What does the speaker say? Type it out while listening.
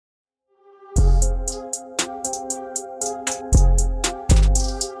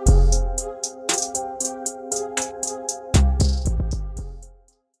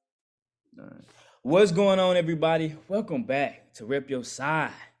What's going on, everybody? Welcome back to Rep Your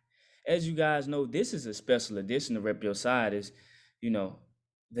Side. As you guys know, this is a special edition of Rep Your Side. You know,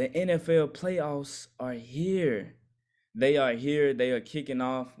 the NFL playoffs are here. They are here. They are kicking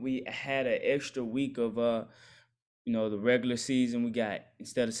off. We had an extra week of the regular season. We got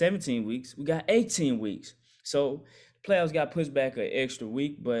instead of 17 weeks, we got 18 weeks. So playoffs got pushed back an extra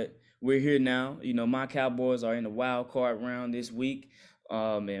week, but we're here now. My Cowboys are in the wild card round this week.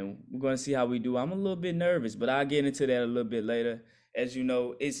 And we're going to see how we do. I'm a little bit nervous, but I'll get into that a little bit later. As you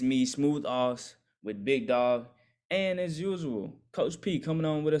know, it's me, Smooth Oz, with Big Dog, and as usual, Coach P coming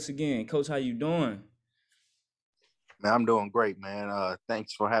on with us again. Coach, how you doing? Man, I'm doing great, man.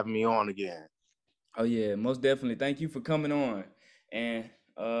 Thanks for having me on again. Oh yeah, most definitely. Thank you for coming on, and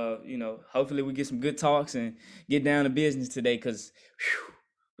hopefully we get some good talks and get down to business today, because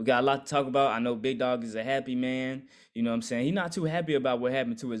we got a lot to talk about. I know Big Dog is a happy man. You know what I'm saying? He's not too happy about what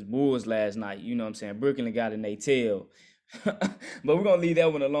happened to his Bulls last night. You know what I'm saying? Brooklyn got in their tail. But we're going to leave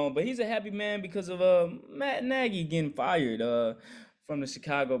that one alone. But he's a happy man because of Matt Nagy getting fired from the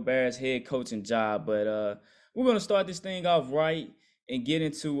Chicago Bears head coaching job. But we're going to start this thing off right and get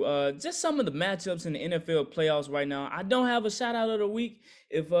into just some of the matchups in the NFL playoffs right now. I don't have a shout-out of the week.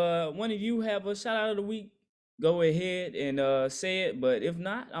 If one of you have a shout-out of the week, go ahead and say it, but if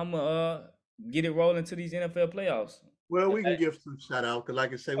not, I'm gonna get it rolling to these NFL playoffs. Well, we can give some shout out because,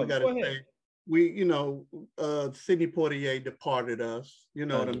 like I say, we got to say Sidney Poitier departed us. You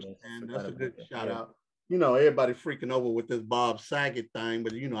know what I'm saying? That's a good shout out. Everybody freaking over with this Bob Saget thing,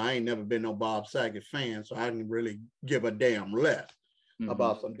 but I ain't never been no Bob Saget fan, so I didn't really give a damn less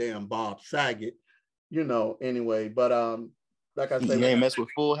about some damn Bob Saget. Anyway, but like I said, you ain't mess with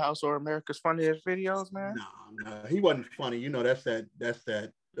Full House or America's Funniest Videos, man. No, he wasn't funny. That's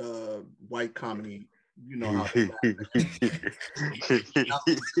that white comedy. You know how nothing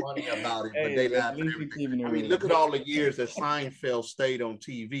funny about it, but they laugh. I mean, look at all the years that Seinfeld stayed on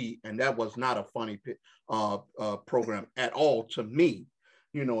TV, and that was not a funny program at all to me.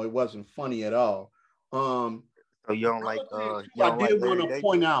 It wasn't funny at all. So you don't like? I did want to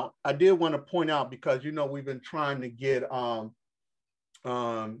point out. I did want to point out because we've been trying to get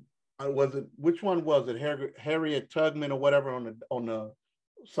which one was it? Harriet Tubman or whatever on the on the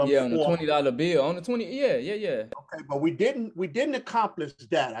 $20 bill on the 20. Yeah. Okay, but we didn't accomplish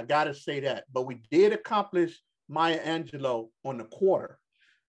that. I gotta say that, but we did accomplish Maya Angelou on the quarter.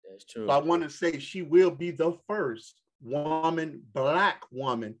 That's true. So I want to say she will be the first black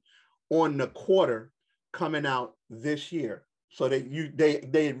woman on the quarter coming out this year. So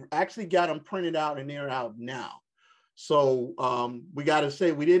they actually got them printed out and they're out now. So we got to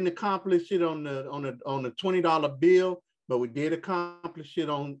say we didn't accomplish it on the $20 bill, but we did accomplish it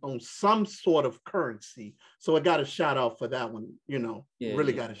on some sort of currency. So I got a shout out for that one.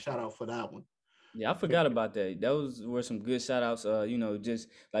 Got a shout out for that one. Yeah, I forgot about that. Those were some good shout outs. Just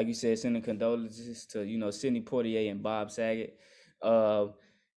like you said, sending condolences to Sidney Poitier and Bob Saget, and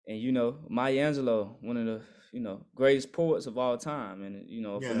Maya Angelou, one of the greatest poets of all time, and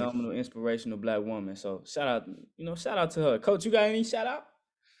a phenomenal, inspirational black woman. So shout out to her. Coach, you got any shout out?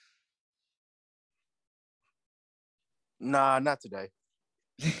 Nah, not today.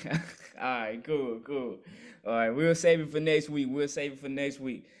 All right, cool. All right, we'll save it for next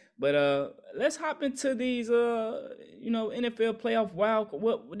week. But let's hop into these NFL playoff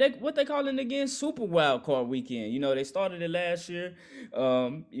what they call it again, Super Wild Card Weekend. They started it last year,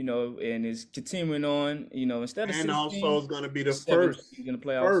 and it's continuing on. Instead of 16, and also it's going to be the first in the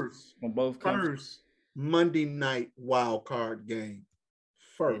playoffs on both first Monday night wild card game.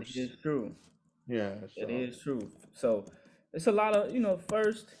 First, it is true. Yeah, it is true. So it's a lot of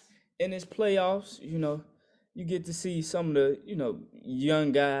first in this playoffs. You get to see some of the,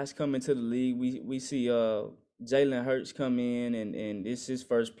 young guys come into the league. We see Jalen Hurts come in and it's his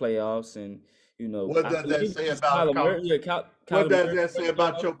first playoffs, and what does that say about what does that say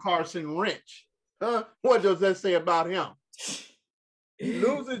about your Carson Wentz? Huh? What does that say about him? He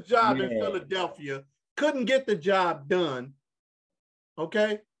loses his job in Philadelphia, couldn't get the job done.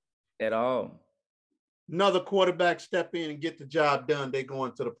 Okay? At all. Another quarterback step in and get the job done, they go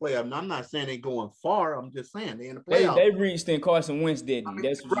into the playoff. Now, I'm not saying they going far. I'm just saying they in the playoff. They reached and Carson Wentz didn't.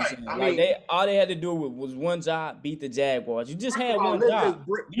 That's what you're saying. All they had to do was one job, beat the Jaguars. You just had one job.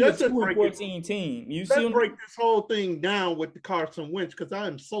 You're a 2-14 team. Let's break this whole thing down with the Carson Wentz, because I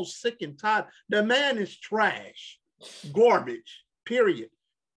am so sick and tired. The man is trash, garbage, period.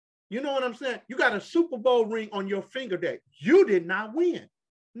 You know what I'm saying? You got a Super Bowl ring on your finger that you did not win.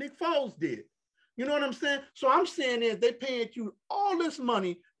 Nick Foles did. You know what I'm saying? So I'm saying is they paying you all this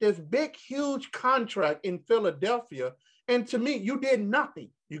money, this big, huge contract in Philadelphia. And to me, you did nothing.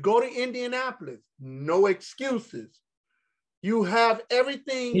 You go to Indianapolis, no excuses. You have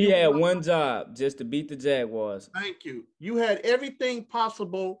everything. He had one job, just to beat the Jaguars. Thank you. You had everything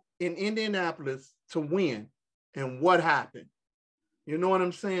possible in Indianapolis to win. And what happened? You know what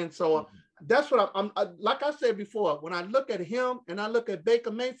I'm saying? So that's what I'm like I said before, when I look at him and I look at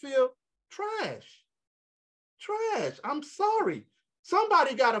Baker Mayfield, trash. I'm sorry.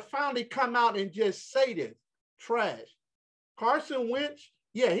 Somebody got to finally come out and just say this. Trash. Carson Wentz,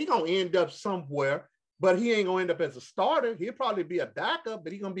 yeah, he going to end up somewhere, but he ain't going to end up as a starter. He'll probably be a backup,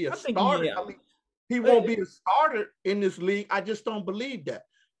 but he's going to be a starter. I mean, he won't be a starter in this league. I just don't believe that.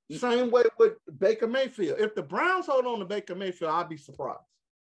 Same way with Baker Mayfield. If the Browns hold on to Baker Mayfield, I'd be surprised.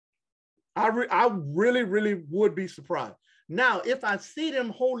 I really, really would be surprised. Now, if I see them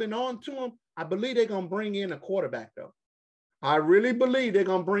holding on to him, I believe they're going to bring in a quarterback, though. I really believe they're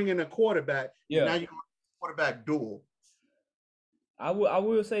going to bring in a quarterback. Yeah. And now you're going to quarterback duel. I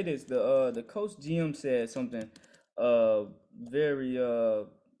will say this. The coach GM said something very you know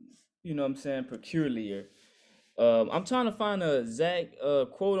what I'm saying, peculiar. I'm trying to find a exact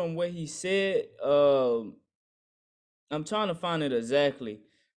quote on what he said. I'm trying to find it exactly.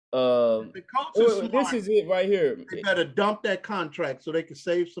 The coach is smart. This is it right here. They better dump that contract so they can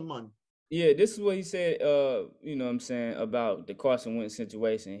save some money. Yeah, this is what he said, you know what I'm saying, about the Carson Wentz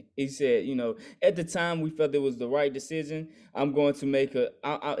situation. He said, you know, at the time we felt it was the right decision. I'm going to make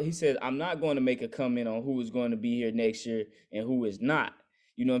he said, I'm not going to make a comment on who is going to be here next year and who is not.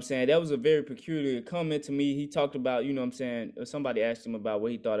 You know what I'm saying? That was a very peculiar comment to me. He talked about, you know what I'm saying, somebody asked him about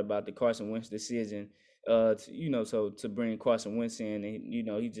what he thought about the Carson Wentz decision, you know, so to bring Carson Wentz in. And, you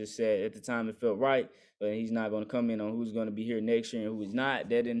know, he just said at the time it felt right, but he's not going to come in on who's going to be here next year and who's not.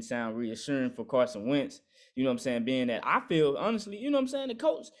 That didn't sound reassuring for Carson Wentz. You know what I'm saying? Being that I feel, honestly, you know what I'm saying, the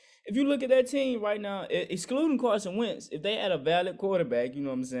coach, if you look at that team right now, excluding Carson Wentz, if they had a valid quarterback, you know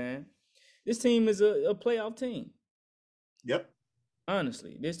what I'm saying, this team is a playoff team. Yep.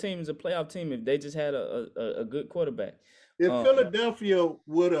 Honestly, this team is a playoff team if they just had a good quarterback. If Philadelphia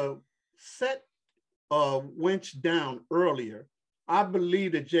would have set Wentz down earlier, I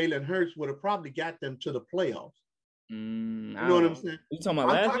believe that Jalen Hurts would have probably got them to the playoffs. You know what I'm saying? You talking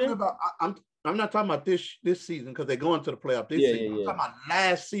about last year? I'm not talking about this season because they're going to the playoffs this season. I'm talking about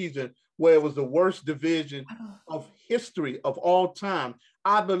last season where it was the worst division of history of all time.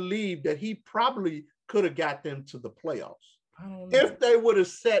 I believe that he probably could have got them to the playoffs. If they would have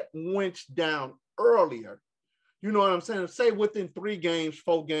set Wentz down earlier, you know what I'm saying? Say within 3 games,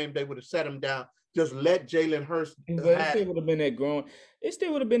 4 games, they would have set him down. Just let Jalen Hurts. But it still would have been that growing. It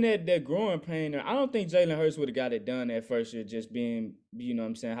still would have been that growing pain. I don't think Jalen Hurts would have got it done that first year, just being, you know what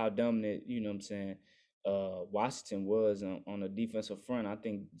I'm saying, how dominant, you know what I'm saying, Washington was on the defensive front. I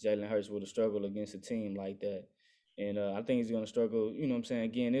think Jalen Hurts would have struggled against a team like that. And I think he's going to struggle, you know what I'm saying,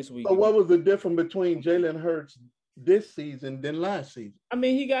 again this week. So what was the difference between Jalen Hurts this season than last season? I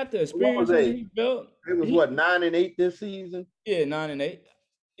mean, he got the experience under his belt. It was 9-8 this season? Yeah, 9-8.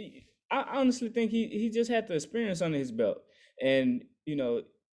 I honestly think he just had the experience under his belt. And, you know,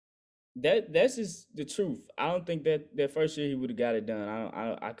 that's just the truth. I don't think that first year he would have got it done.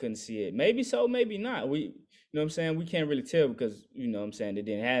 I couldn't see it. Maybe so, maybe not. You know what I'm saying? We can't really tell because, you know what I'm saying, it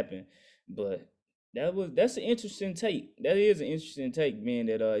didn't happen. But that's an interesting take. That is an interesting take, being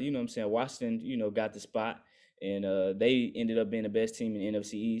that, you know what I'm saying, Washington, you know, got the spot. And they ended up being the best team in the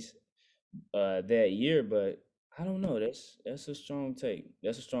NFC East that year. But I don't know. That's a strong take.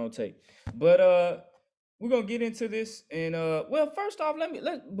 That's a strong take. But we're gonna get into this. And well, first off,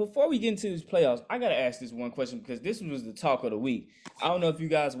 before we get into these playoffs, I gotta ask this one question because this was the talk of the week. I don't know if you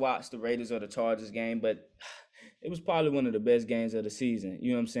guys watched the Raiders or the Chargers game, but it was probably one of the best games of the season.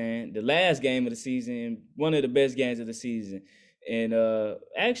 You know what I'm saying? The last game of the season, one of the best games of the season. And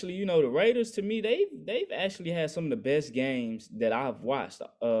actually, you know, the Raiders, to me, they've actually had some of the best games that I've watched,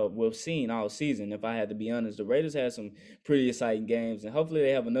 we've seen all season. If I had to be honest, the Raiders had some pretty exciting games, and hopefully they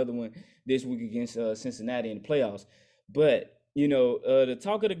have another one this week against Cincinnati in the playoffs. But you know, the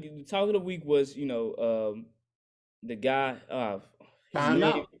talk of the week was, you know, the guy.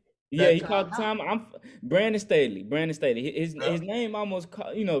 He called the time. I'm Brandon Staley. His name almost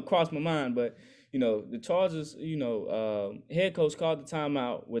crossed my mind, but. You know, the Chargers, you know, head coach called the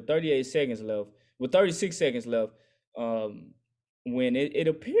timeout with 36 seconds left, when it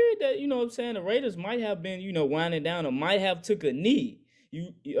appeared that, you know what I'm saying, the Raiders might have been, you know, winding down or might have took a knee.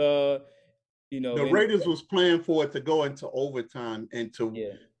 You know. The Raiders was playing for it to go into overtime and to,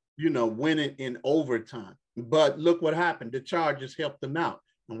 you know, win it in overtime. But look what happened. The Chargers helped them out.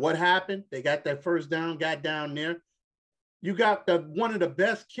 And what happened? They got that first down, got down there. You got one of the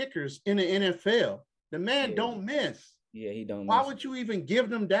best kickers in the NFL. The man don't miss. Yeah, he don't Why miss. would you even give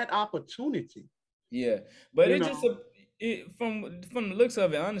them that opportunity? Yeah, but You it just know, from the looks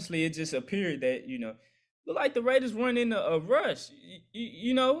of it, honestly, it just appeared that look like the Raiders weren't in a rush.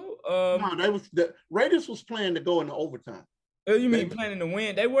 no, the Raiders was playing to go into overtime. You They mean planning to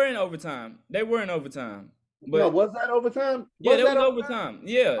win? They were in overtime. They were in overtime, no, but was that overtime? yeah, Was that that was overtime? overtime.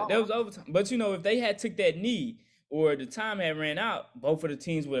 Yeah, that Oh, was overtime. But if they had took that knee or the time had ran out, both of the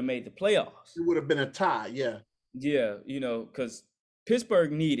teams would have made the playoffs. it would have been a tie. Yeah. Yeah, because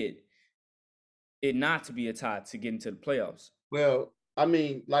Pittsburgh needed it not to be a tie to get into the playoffs. Well, I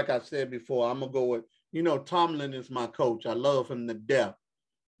mean, like I said before, I'm gonna go with Tomlin is my coach. I love him to death,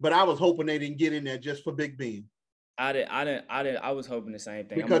 but I was hoping they didn't get in there just for Big Ben I was hoping the same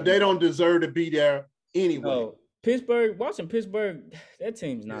thing. because they don't deserve to be there anyway. No, watching Pittsburgh, that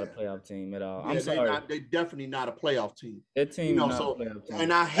team's not a playoff team at all. Yeah, I'm sorry. they definitely not a playoff team. That team is not a playoff team.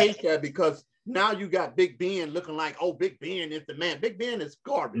 And I hate that because now you got Big Ben looking like, oh, Big Ben is the man. Big Ben is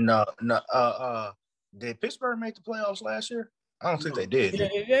garbage. No. Did Pittsburgh make the playoffs last year? I don't think they did. Yeah,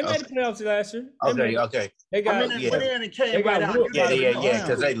 they made the playoffs last year. Okay. They got. They went in and came They got right out. whooped. Yeah,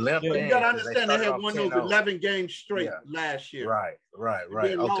 because they limped in. You got to understand they had won those 10-0. 11 games straight last year. Right.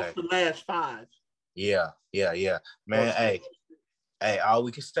 They lost the last 5. Yeah. Man, hey, all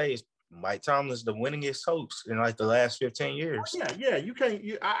we can say is Mike Tomlin's the winningest coach in like the last 15 years. Yeah. You can't.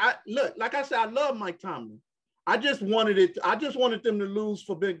 I look, like I said, I love Mike Tomlin. I just wanted them to lose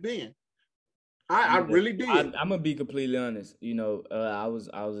for Big Ben. I really did. I'm gonna be completely honest. I was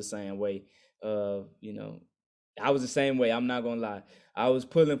the same way. I was the same way. I'm not gonna lie. I was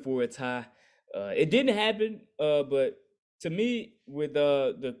pulling for a tie. It didn't happen. But to me, with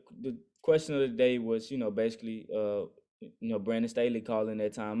the question of the day was, basically, Brandon Staley calling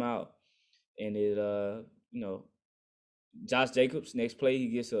that timeout, and Josh Jacobs next play he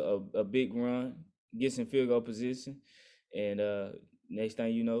gets a big run, gets in field goal position, and next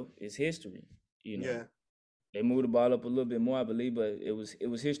thing you know, it's history. They moved the ball up a little bit more, I believe, but it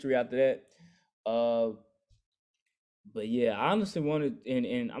was history after that. But yeah, I honestly wanted,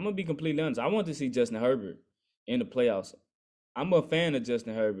 and I'm gonna be completely honest, I want to see Justin Herbert in the playoffs. I'm a fan of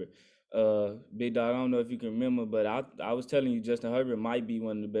Justin Herbert. Big Dog, I don't know if you can remember, but I was telling you Justin Herbert might be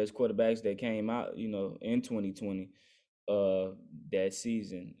one of the best quarterbacks that came out, in 2020, that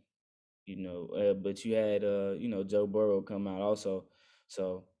season. But you had Joe Burrow come out also.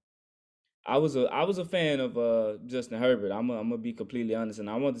 So I was a fan of Justin Herbert. I'm gonna be completely honest, and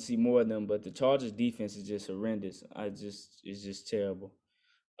I want to see more of them. But the Chargers defense is just horrendous. It's just terrible.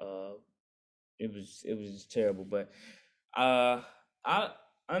 It was just terrible. But I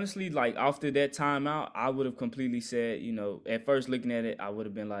honestly, like, after that timeout, I would have completely said, at first looking at it, I would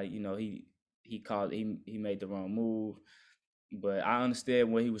have been like, he made the wrong move. But I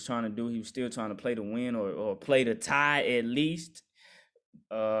understand what he was trying to do. He was still trying to play to win or play to tie at least.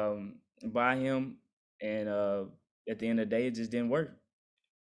 By him, and at the end of the day, it just didn't work.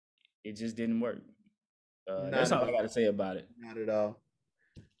 It just didn't work. That's all I got to say about it. Not at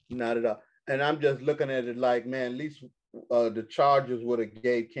all. And I'm just looking at it like, man, at least the Chargers would have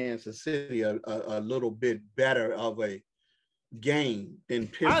gave Kansas City a little bit better of a game than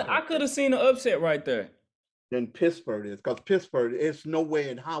Pittsburgh. I could have seen an upset right there. Than Pittsburgh is, because Pittsburgh, it's no way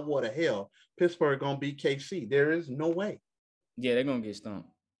in how water hell Pittsburgh gonna beat KC. There is no way. Yeah, they're gonna get stomped.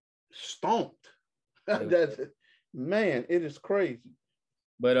 That's it. Man, it is crazy.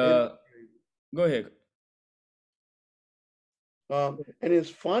 But go ahead. And it's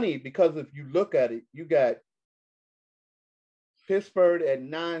funny because if you look at it, you got Pittsburgh at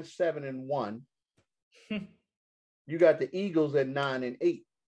 9-7-1. You got the Eagles at 9-8.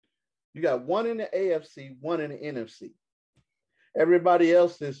 You got one in the AFC, one in the NFC. Everybody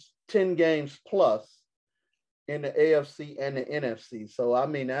else is 10 games plus in the AFC and the NFC. So I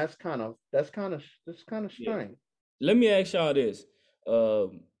mean that's kind of strange. Yeah. Let me ask y'all this.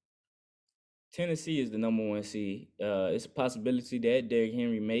 Tennessee is the number 1 seed. It's a possibility that Derrick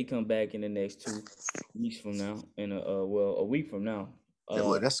Henry may come back in the next 2 weeks from now, a week from now.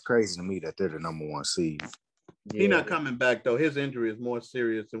 Well, that's crazy to me that they're the number 1 seed. Yeah. He's not coming back though. His injury is more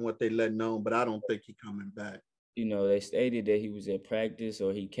serious than what they let known, but I don't think he's coming back. They stated that he was at practice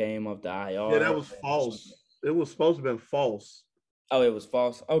or he came off the IR. Yeah, that was false. It was supposed to have been false. Oh, it was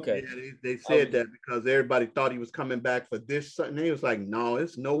false? Okay. Yeah, they said that because everybody thought he was coming back for this. And he was like, no,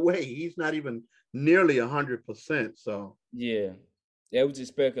 it's no way. He's not even nearly 100%. So yeah, that was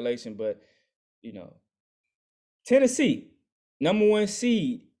just speculation. But, Tennessee, number 1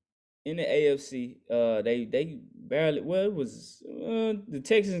 seed in the AFC. They barely, well, it was the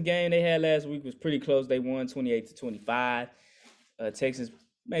Texans game they had last week was pretty close. They won 28-25. Texans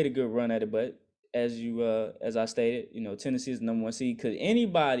made a good run at it, but as I stated, Tennessee is the number one seed. Could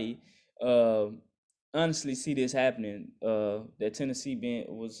anybody uh, honestly see this happening? That Tennessee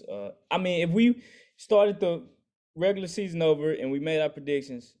was. I mean, if we started the regular season over and we made our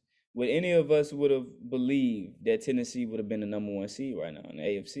predictions, would any of us would have believed that Tennessee would have been the number one seed right now in the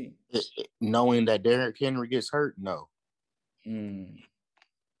AFC? Knowing that Derrick Henry gets hurt, no. Mm.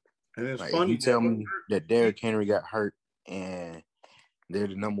 And it's Like, funny. if you tell me that Derrick Henry got hurt and they're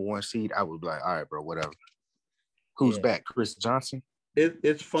the number one seed, I would be like, all right, bro, whatever. Who's back? Chris Johnson?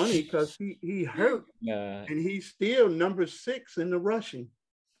 It's funny because he hurt and he's still number 6 in the rushing.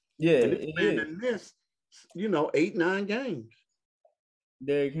 Yeah, and this man missed 8-9 games.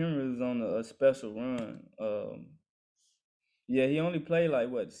 Derrick Henry was on a special run. He only played like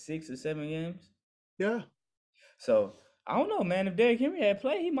 6 or 7 games. Yeah. So I don't know, man. If Derrick Henry had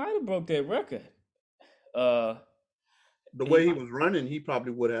played, he might have broke that record. The way he was running, he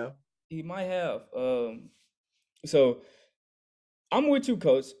probably would have. He might have. So I'm with you,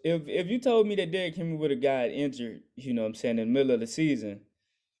 Coach. If you told me that Derrick Henry would have got injured, in the middle of the season,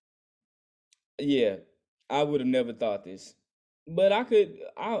 yeah, I would have never thought this. But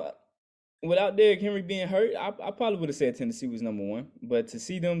without Derrick Henry being hurt, I probably would have said Tennessee was number one. But to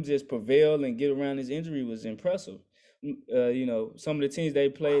see them just prevail and get around his injury was impressive. Some of the teams they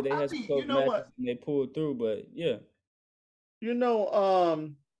played, they had some close matches and they pulled through. But yeah,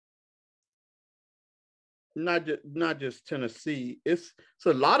 not just Tennessee. It's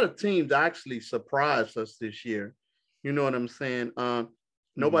a lot of teams actually surprised us this year. You know what I'm saying?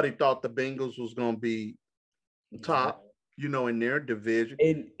 Nobody thought the Bengals was going to be top, in their division.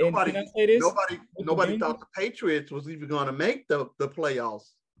 And can I say this? Nobody thought the Patriots was even going to make the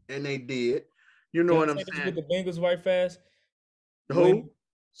playoffs, and they did. You know what I'm saying? With the Bengals, right fast. Who?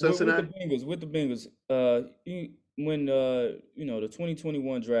 Cincinnati. With the Bengals. When the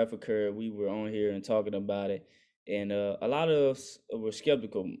 2021 draft occurred, we were on here and talking about it, and a lot of us were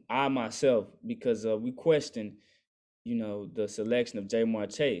skeptical. I myself, because we questioned, the selection of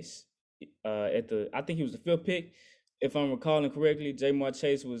Ja'Marr Chase I think he was the 5th pick, if I'm recalling correctly. Ja'Marr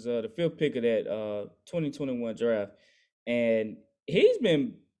Chase was the 5th pick of that 2021 draft, and he's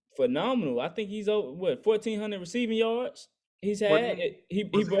been phenomenal. I think he's over 1,400 receiving yards. He's had. He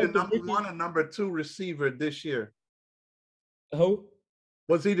broke the number 1 or number 2 receiver this year. Who?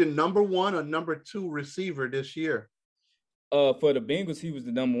 Was he the number 1 or number 2 receiver this year? For the Bengals, he was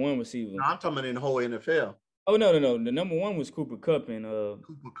the number 1 receiver. No, I'm talking about in the whole NFL. Oh no. The number 1 was Cooper Kupp and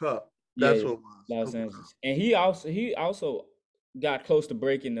Cooper Kupp. That's what it was. Los Angeles. And he also got close to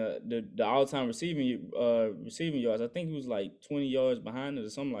breaking the all-time receiving yards. I think he was like 20 yards behind it or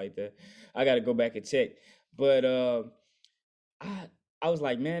something like that. I got to go back and check. But I was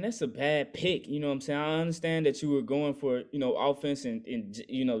like, man, that's a bad pick. You know what I'm saying? I understand that you were going for, offense and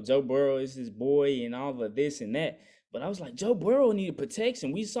Joe Burrow is his boy and all of this and that. But I was like, Joe Burrow needed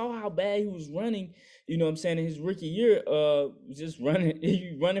protection. We saw how bad he was running, in his rookie year, just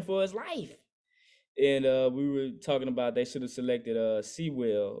running for his life. And we were talking about they should have selected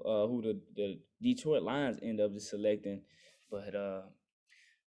Sewell, who the Detroit Lions ended up just selecting. But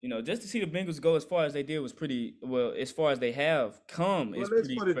just to see the Bengals go as far as they did was pretty well. As far as they have come, let's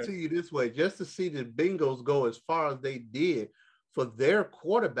put it to you this way: just to see the Bengals go as far as they did, for their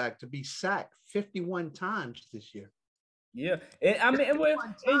quarterback to be sacked 51 times this year. Yeah, and I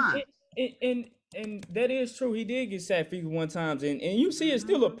mean, and that is true. He did get sacked 51 times, and you see it's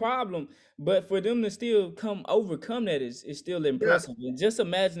still a problem. But for them to still overcome that is still impressive. Yeah. And just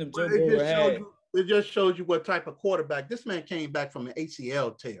imagine if Joe Burrow had. It just shows you what type of quarterback. This man came back from an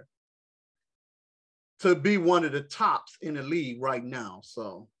ACL tear to be one of the tops in the league right now.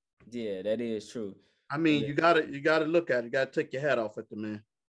 So yeah, that is true. I mean, you gotta look at it. You gotta take your hat off at the man.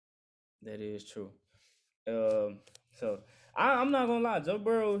 That is true. So I'm not gonna lie, Joe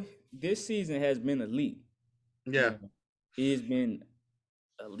Burrow this season has been elite. Yeah, he's been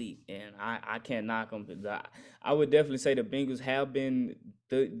elite, and I can't knock him. I would definitely say the Bengals have been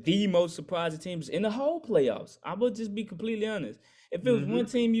the most surprising teams in the whole playoffs. I would just be completely honest. If it was one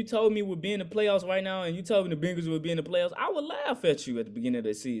team you told me would be in the playoffs right now, and you told me the Bengals would be in the playoffs, I would laugh at you at the beginning of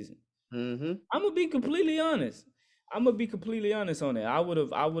the season. I'm gonna be completely honest. on that. I would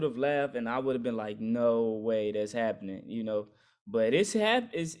have laughed, and I would have been like, no way that's happening, But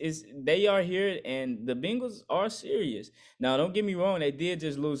they are here, and the Bengals are serious. Now, don't get me wrong; they did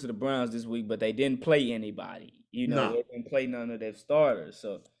just lose to the Browns this week, but they didn't play anybody. They didn't play none of their starters.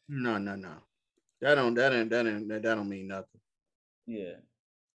 So no, that don't mean nothing. Yeah.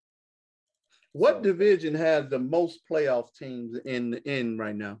 What division has the most playoff teams in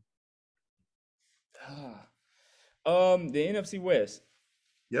right now? The NFC West.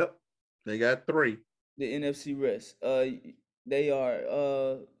 Yep. They got 3. The NFC West. They are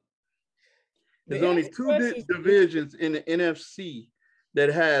the There's only NFC 2 West is divisions in the NFC that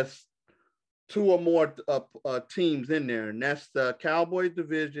has 2 or more teams in there, and that's the Cowboys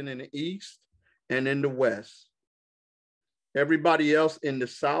division in the East and in the West. Everybody else in the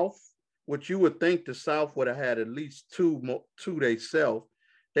South, which you would think the South would have had at least two themselves,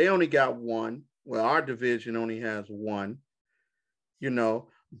 they only got 1. Well, our division only has 1,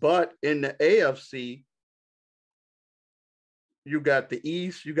 but in the AFC, you got the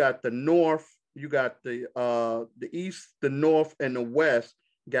East, you got the North, you got the East, the North, and the West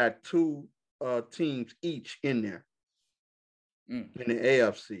got 2 teams each in there in the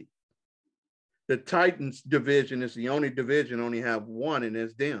AFC. The Titans division is the only division only have 1, and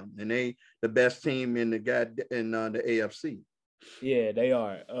it's them, and they the best team in the AFC. Yeah, they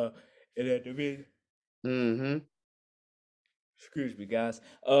are in that division. Mm-hmm. Excuse me, guys.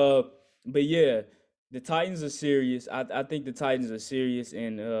 But yeah, the Titans are serious. I think the Titans are serious,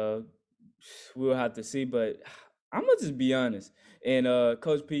 and we'll have to see. But I'm gonna just be honest, and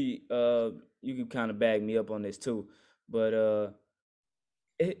Coach P, you can kind of back me up on this too. But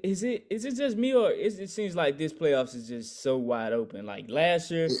is it just me, or it seems like this playoffs is just so wide open? Like last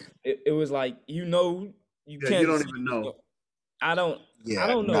year, it was like you can't. You don't even know. I don't. Yeah, I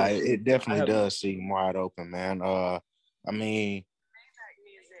don't know. it definitely does seem wide open, man. I mean,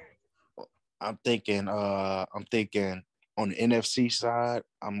 I'm thinking on the NFC side,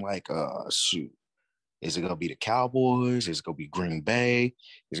 I'm like, shoot, is it gonna be the Cowboys? Is it gonna be Green Bay?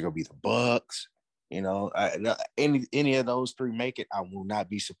 Is it gonna be the Bucks? Any of those 3 make it, I will not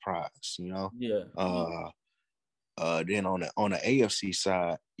be surprised. Yeah. Then on the AFC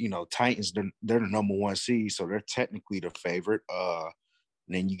side, Titans, they're the number 1 seed, so they're technically the favorite.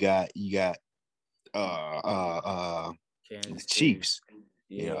 Then you got the Chiefs.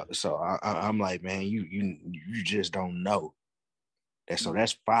 Yeah. So I'm like, man, you just don't know. So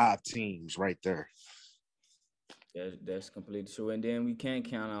that's 5 teams right there. That's completely true. And then we can't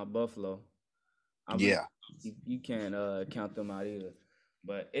count out Buffalo. You can't count them out either.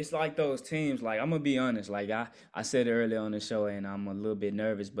 But it's like those teams, like I'm gonna be honest, like I said earlier on the show, and I'm a little bit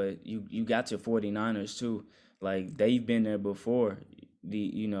nervous, but you got your 49ers too. Like they've been there before.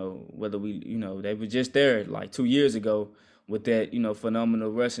 Whether they were just there like 2 years ago with that, phenomenal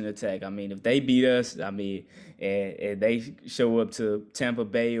rushing attack. I mean, if they beat us, and they show up to Tampa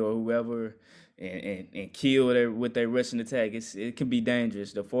Bay or whoever and kill with their rushing attack, it can be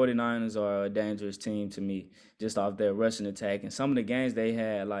dangerous. The 49ers are a dangerous team to me, just off their rushing attack. And some of the games they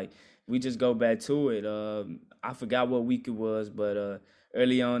had, like, we just go back to it. I forgot what week it was, but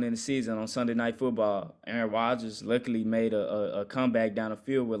early on in the season on Sunday Night Football, Aaron Rodgers luckily made a comeback down the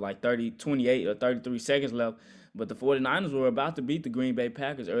field with like 28 or 33 seconds left. But the 49ers were about to beat the Green Bay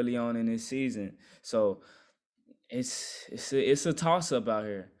Packers early on in this season. So it's a toss-up out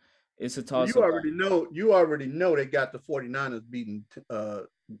here. It's a toss-up. You already know they got the 49ers beating the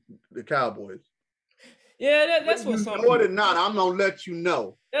Cowboys. Yeah, that's what some people... More than not, I'm going to let you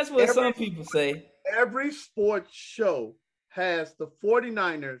know. That's what some people say. Every sports show has the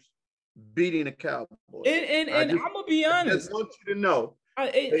 49ers beating the Cowboys. And I'm going to be honest. I just want you to know.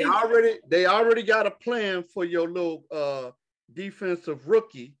 They already got a plan for your little defensive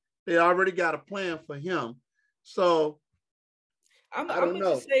rookie. They already got a plan for him. So I'm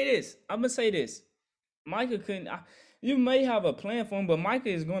gonna say this. Micah couldn't. You may have a plan for him, but Micah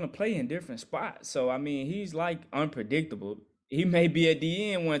is going to play in different spots. So I mean, he's like unpredictable. He may be at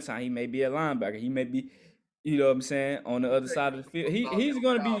the end one time. He may be a linebacker. He may be, you know what I'm saying, on the other side of the field. He's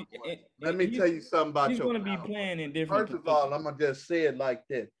going to be. Let me tell you something about he's going to be playing in different. First of all, I'm gonna just say it like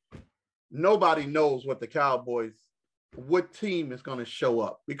this: nobody knows what team is going to show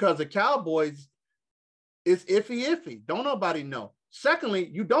up, because the Cowboys is iffy. Don't nobody know. Secondly,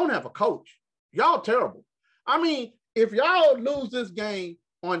 you don't have a coach. Y'all terrible. I mean, if y'all lose this game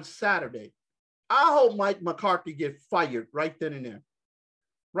on Saturday, I hope Mike McCarthy gets fired right then and there.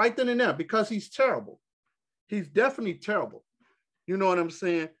 Right then and there, because he's terrible. He's definitely terrible. You know what I'm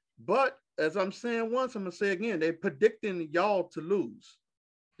saying? But as I'm saying once, I'm going to say again, they're predicting y'all to lose.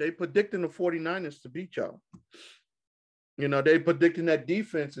 They predicting the 49ers to beat y'all. They predicting that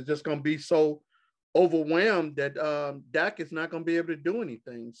defense is just going to be so overwhelmed that Dak is not going to be able to do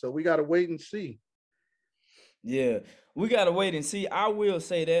anything. So we got to wait and see. Yeah, we got to wait and see. I will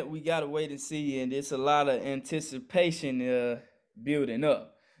say that we got to wait and see, and it's a lot of anticipation building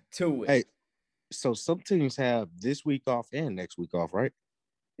up to it. Hey, so some teams have this week off and next week off, right?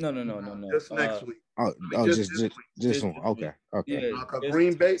 No. Just next week. Just one. Okay. Yeah,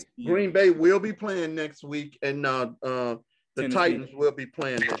 Green Bay will be playing next week, and the Titans will be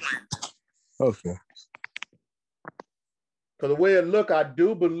playing next week. Okay. Because the way it look, I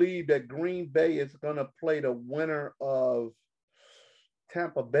do believe that Green Bay is going to play the winner of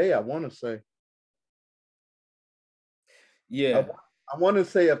Tampa Bay, I want to say. Yeah, I want to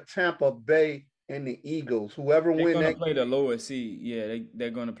say of Tampa Bay and the Eagles. Whoever they're win gonna that play the lower seed. Yeah,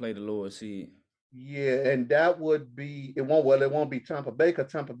 they're gonna play the lower seed. yeah, and that would be it won't be Tampa Bay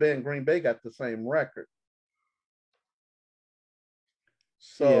because Tampa Bay and Green Bay got the same record.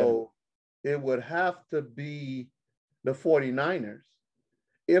 Yeah, So it would have to be the 49ers.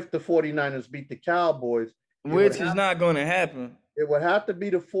 If the 49ers beat the Cowboys, which is not gonna happen. it would have to be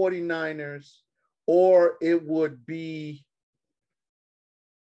the 49ers, or it would be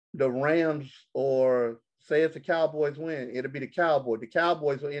the Rams, or say if the Cowboys win, it'll be the Cowboys. The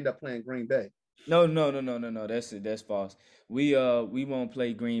Cowboys will end up playing Green Bay. No. That's false. We won't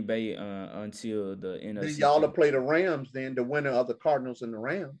play Green Bay until the Then NFC. y'all will play the Rams, then the winner of the Cardinals and the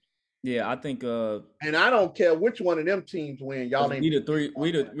Rams. Yeah, I think And I don't care which one of them teams win. Y'all ain't we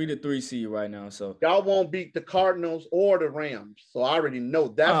the 3 seed right now. So y'all won't beat the Cardinals or the Rams. So I already know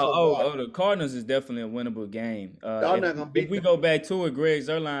that's the Cardinals is definitely a winnable game. Y'all not gonna beat if we go back to it, Greg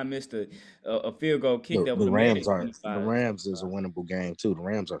Zuerlein missed a field goal kick that would The have made Rams it are 25. the Rams is a winnable game too. The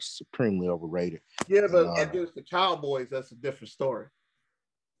Rams are supremely overrated. Yeah, but against the Cowboys, that's a different story.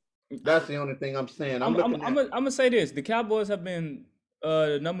 That's the only thing I'm saying. I'm gonna say this: the Cowboys have been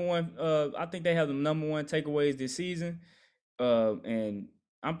the number one. I think they have the number one takeaways this season, and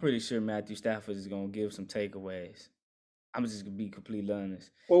I'm pretty sure Matthew Stafford is gonna give some takeaways. I'm just gonna be completely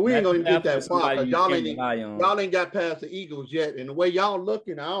honest. Well, we ain't gonna get that far somebody because you y'all ain't got past the Eagles yet. And the way y'all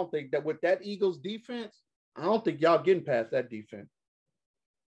looking, I don't think that with that Eagles defense, I don't think y'all getting past that defense.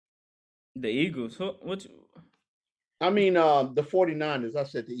 The Eagles, I mean, the 49ers. I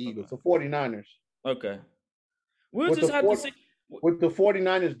said the Eagles, the 49ers. Okay. We'll just have to see. With the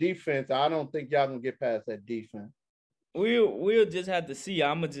 49ers defense, I don't think y'all gonna get past that defense. We'll just have to see.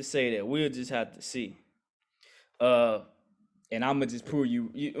 I'm gonna just say that we'll just have to see. And I'm gonna just prove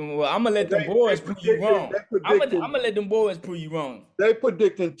well, I'm gonna let them boys prove you wrong. I'm gonna let them boys prove you wrong. They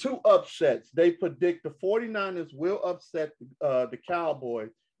predicting 2 upsets. They predict the 49ers will upset the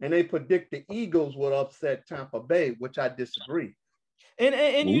Cowboys, and they predict the Eagles will upset Tampa Bay, which I disagree.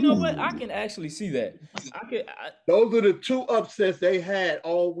 And you know what? I can actually see that. Those are the 2 upsets they had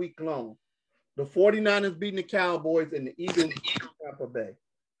all week long. The 49ers beating the Cowboys and the Eagles beating Tampa Bay.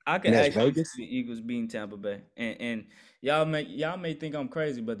 I can actually see the Eagles beating Tampa Bay. And y'all may think I'm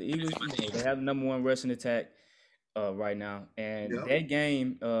crazy, but the Eagles, they have the number one rushing attack right now. And that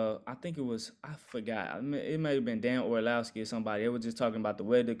game, I think it was, I forgot. It may have been Dan Orlowski or somebody. They were just talking about the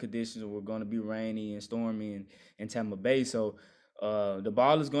weather conditions were going to be rainy and stormy in Tampa Bay. So the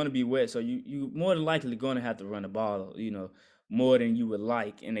ball is going to be wet. So you more than likely going to have to run the ball, more than you would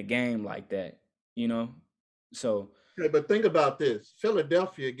like in a game like that, So. Okay, but think about this: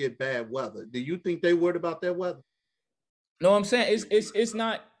 Philadelphia get bad weather. Do you think they worried about that weather? No, I'm saying it's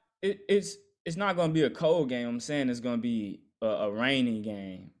not going to be a cold game. I'm saying it's going to be a rainy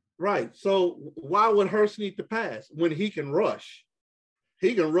game. Right. So why would Hurst need to pass when he can rush?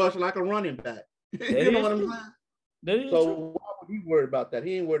 He can rush like a running back. You know what I'm saying? That is so true. Why would he worry about that?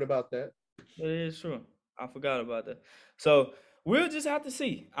 He ain't worried about that. That is true. I forgot about that. So we'll just have to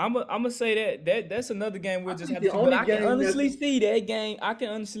see. I'm gonna say that's another game we'll just have to see. But I can honestly see that game. I can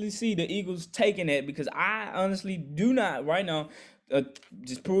honestly see the Eagles taking that because I honestly do not right now.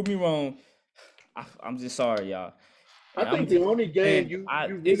 Just prove me wrong. I'm just sorry, y'all. I think the only game you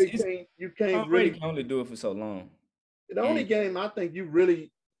can't really can only do it for so long. The only game I think you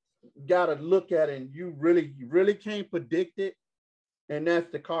really gotta look at and you really can't predict it, and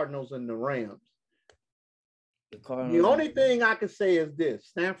that's the Cardinals and the Rams. The only thing I can say is this: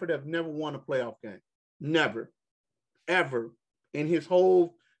 Stanford have never won a playoff game. Never, ever in his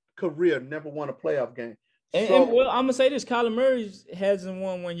whole career, never won a playoff game. And well, I'm gonna say this: Kyler Murray hasn't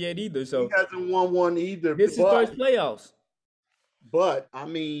won one yet either. So he hasn't won one either. This is first playoffs. But I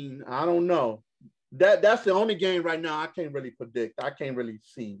mean, I don't know. That's the only game right now I can't really predict. I can't really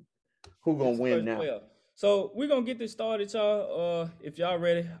see who's gonna win now. Playoff. So we're gonna get this started, y'all. If y'all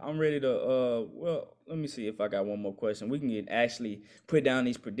ready, I'm ready to well, let me see if I got one more question. We can actually put down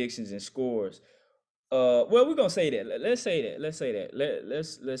these predictions and scores. Well, we're gonna say that. Let's say that.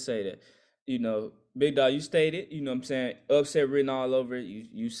 Let's say that. Big Dog, you stated, what I'm saying, upset written all over it.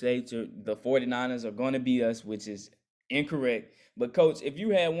 You say the 49ers are gonna beat us, which is incorrect. But Coach, if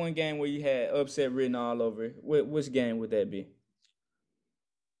you had one game where you had upset written all over it, which game would that be?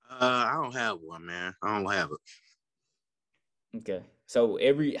 I don't have one, man. I don't have it. Okay. So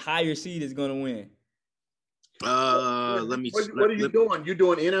every higher seed is going to win. Let me What are you doing? You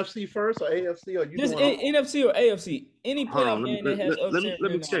doing NFC first or AFC, or you Just doing NFC or AFC? Any hold on. playoff game that has upset Let me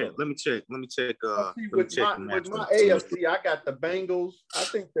written all check. over. Let me check. See, Let me check the with my matchups. AFC, I got the Bengals.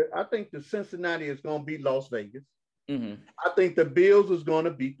 I think the Cincinnati is going to beat Las Vegas. Mm-hmm. I think the Bills is going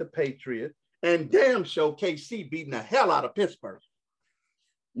to beat the Patriots, and damn sure KC beating the hell out of Pittsburgh.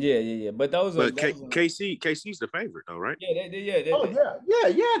 Yeah. But those are KC's the favorite though, right? Yeah,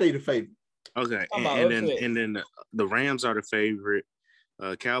 They the favorite. Okay, and then the Rams are the favorite.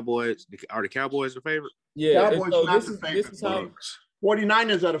 Cowboys are the Cowboys the favorite? Yeah, Cowboys so not this the is favorite. how.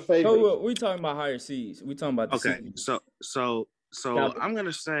 49ers are the favorite. So we talking about higher seeds. We talking about the seeds. So I'm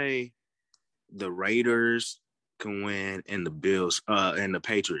gonna say the Raiders can win and the Bills and the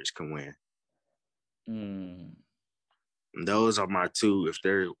Patriots can win. Those are my two. If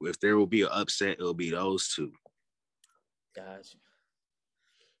there will be an upset, it'll be those two. Gotcha.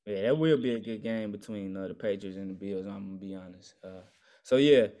 Yeah, that will be a good game between the Patriots and the Bills. I'm gonna be honest.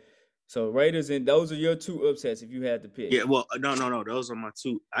 So Raiders, and those are your two upsets if you had to pick. Yeah, well, no. Those are my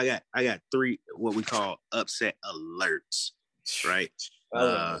two. I got three what we call upset alerts, right?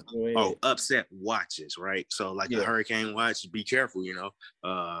 Upset watches, right? So like the hurricane watch, be careful, you know.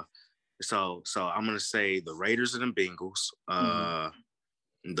 So I'm gonna say the Raiders and the Bengals,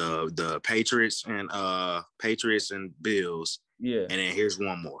 the Patriots and Bills. Yeah. And then here's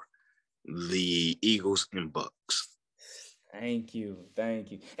one more. The Eagles and Bucks. Thank you.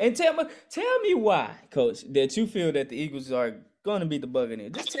 And tell me why, Coach, that you feel that the Eagles are gonna beat the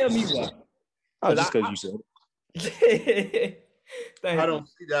Buccaneers. Just tell me why. Just because you said it. I don't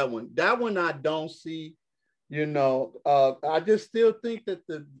see that one. That one I don't see. You know, I just still think that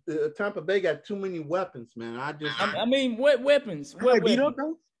the Tampa Bay got too many weapons, man. I mean, what weapons? What beat up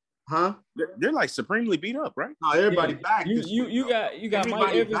though? Huh? They're like supremely beat up, right? No, everybody back. You got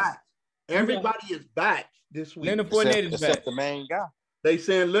Mike Evans. Back. Everybody is back this week. Leonard Fournette is except back. The main guy. They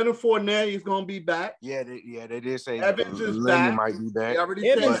saying Leonard Fournette is going to be back. Yeah, they did say Evans is Lenny back. might be back.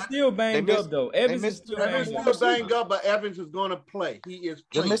 Evans still banged up though. Evans is still banged up, but Evans is going to play. He is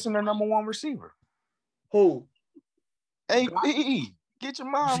playing. They're missing their number one receiver. Who? AB. Get your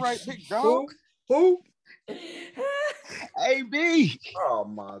mind right, big dog. Who? AB. Oh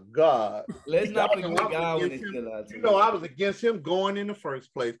my God. Let's not forget Godwin is still out. You know, I was against him going in the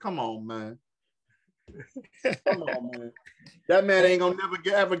first place. Come on, man. Come on, man. That man ain't gonna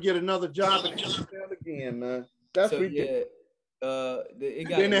ever get another job in the NFL again, man. That's ridiculous.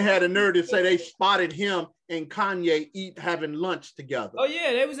 Then they had a nerve to say they spotted him and Kanye having lunch together. Oh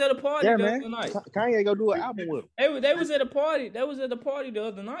yeah, they was at a party the other night. Kanye go do an album with him. They was at a party. That was at a party the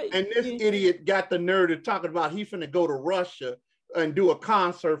other night. And this idiot got the nerve to talking about he finna go to Russia and do a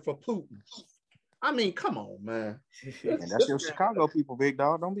concert for Putin. I mean, come on, man. And that's your Chicago people, big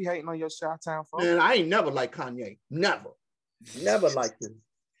dog. Don't be hating on your Chi-Town folks. Man, I ain't never liked Kanye. Never liked him.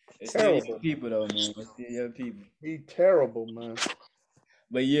 It's terrible your people though, man. It's still your people. He terrible, man.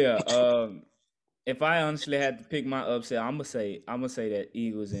 But yeah, if I honestly had to pick my upset, I'm gonna say that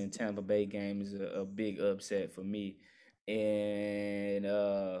Eagles and Tampa Bay game is a big upset for me, and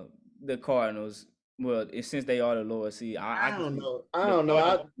the Cardinals. Well, since they are the lower seed, I don't know.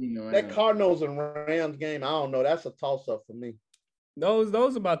 That Cardinals and Rams game, I don't know. That's a toss up for me. Those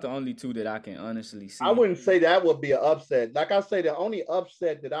are about the only two that I can honestly see. I wouldn't say that would be an upset. Like I say, the only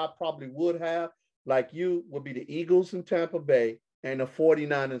upset that I probably would have, like you, would be the Eagles and Tampa Bay and the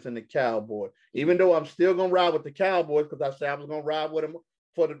 49ers and the Cowboys. Even though I'm still going to ride with the Cowboys because I said I was going to ride with them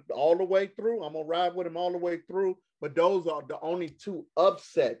all the way through. I'm going to ride with them all the way through. But those are the only two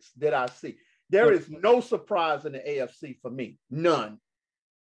upsets that I see. There is no surprise in the AFC for me. None.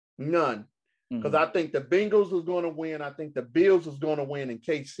 Because I think the Bengals is going to win. I think the Bills is going to win. And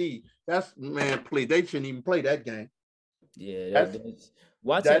KC, please, they shouldn't even play that game. Yeah,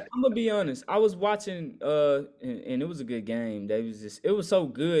 I'm gonna be honest. I was watching, and it was a good game. It was so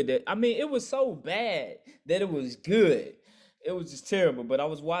good that it was so bad that it was good. It was just terrible. But I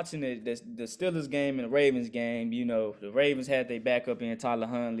was watching the Steelers game and the Ravens game. You know, the Ravens had their backup in Tyler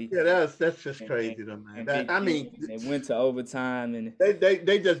Huntley. Yeah, that's just crazy, though, man. They went to overtime and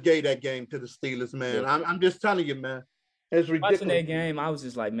they just gave that game to the Steelers, man. Yeah. I'm just telling you, man. It's ridiculous. Watching that game, I was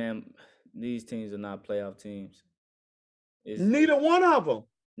just like, man, these teams are not playoff teams. Neither one of them.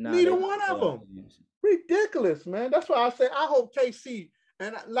 Neither one of them. Ridiculous, man. That's why I say I hope KC,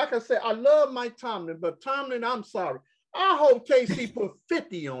 and like I said, I love Mike Tomlin, but Tomlin, I'm sorry. I hope KC put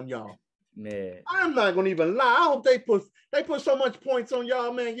 50 on y'all. Man. I'm not gonna even lie. I hope they put so much points on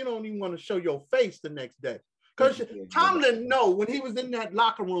y'all, man. You don't even want to show your face the next day. Because Tomlin know when he was in that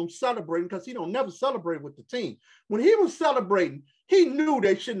locker room celebrating, because he don't never celebrate with the team. When he was celebrating, he knew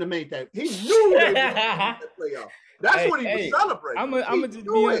they shouldn't have made that. He knew they wouldn't have made that playoff. That's what he was celebrating. I'm just be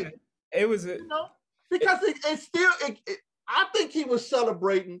honest. It was because I think he was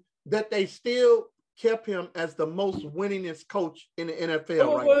celebrating that they still kept him as the most winningest coach in the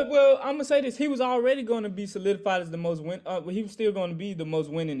NFL. Well, I'm gonna say this: he was already going to be solidified as the most win. He was still going to be the most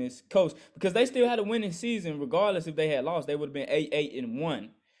winningest coach because they still had a winning season, regardless if they had lost. They would have been 8-1.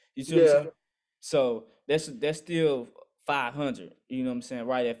 You see what I'm saying? So that's still 500. You know what I'm saying?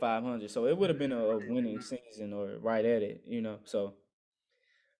 Right at 500. So it would have been a winning season or right at it. So.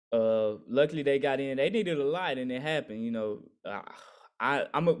 Luckily they got in. They needed a lot, and it happened.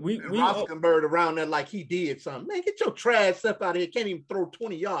 We Rosenberg around there like he did something. Man, get your trash stuff out of here. Can't even throw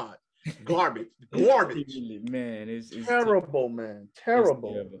 20 yards. Garbage. Man, it's terrible, man.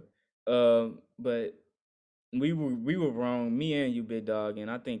 Terrible. But we were wrong. Me and you, big dog,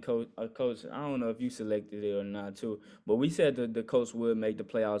 and I think coach. I don't know if you selected it or not too, but we said that the coach would make the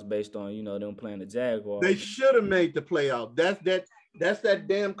playoffs based on them playing the Jaguars. They should have made the playoffs. That's that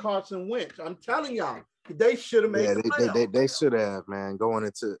damn Carson Wentz. I'm telling y'all, they should have made the playoffs. They should have, man. Going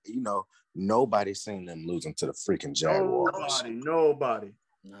into, nobody's seen them losing to the freaking Jaguars. Nobody.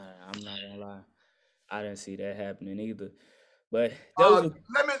 Nah, I'm not gonna lie. I didn't see that happening either. But let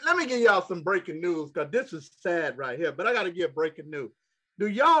me give y'all some breaking news because this is sad right here. But I got to give breaking news. Do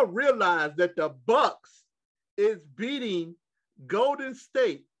y'all realize that the Bucks is beating Golden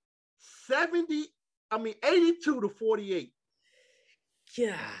State 82-48?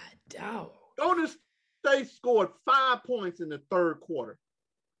 God, dog. Golden State scored 5 points in the third quarter,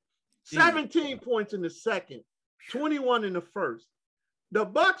 17 points in the second, 21 in the first. The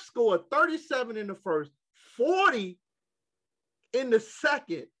Bucks scored 37 in the first, 40 in the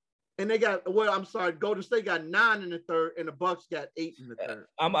second, and Golden State got 9 in the third, and the Bucks got 8 in the third.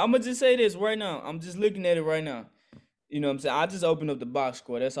 I'm gonna just say this right now. I'm just looking at it right now. You know what I'm saying? I just opened up the box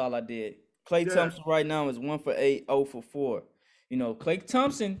score. That's all I did. Klay Thompson right now is 1 for 8, 0 for 4. Klay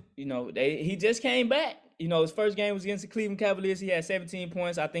Thompson, he just came back. His first game was against the Cleveland Cavaliers. He had 17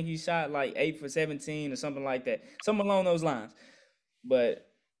 points. I think he shot like 8 for 17 or something like that. Something along those lines. But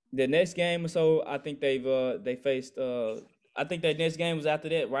the next game or so, I think they faced I think that next game was after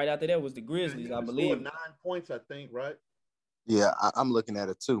that. Right after that was the Grizzlies, I believe. 9 points, I think, right? Yeah, I'm looking at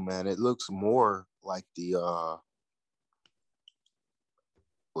it too, man. It looks more like the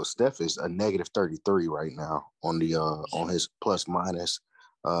Steph is a negative 33 right now on the on his plus minus.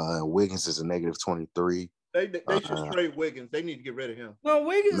 Wiggins is a negative 23. They should trade Wiggins. They need to get rid of him. No,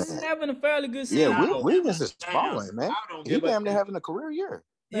 Wiggins is having a fairly good season. Yeah, Wiggins is falling, man. He damn near having a career year.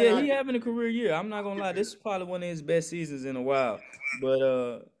 Yeah, he having a career year. I'm not gonna lie. This is probably one of his best seasons in a while.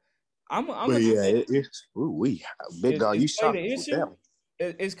 But big dog. You shot the issue.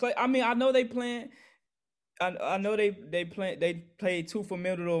 It's Klay. I mean, I know they playing. I know they played 2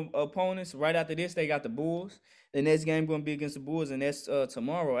 formidable opponents. Right after this, they got the Bulls. The next game going to be against the Bulls, and that's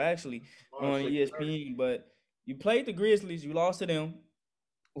tomorrow actually on ESPN. But you played the Grizzlies, you lost to them.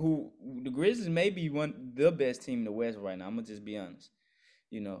 The Grizzlies may be the best team in the West right now. I'm gonna just be honest.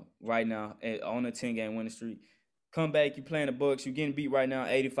 Right now on a 10-game winning streak. Come back, you playing the Bucks. You getting beat right now,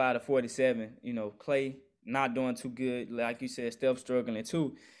 85-47. Klay not doing too good, like you said. Steph struggling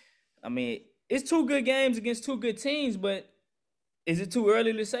too. I mean, it's 2 good games against 2 good teams, but is it too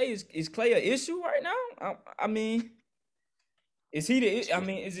early to say? Is Klay an issue right now? I mean, is he the? I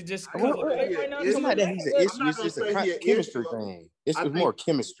mean, is it just Klay right now? It's not that he's an issue. It's just a chemistry thing. It's more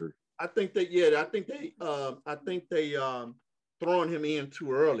chemistry. I think they throwing him in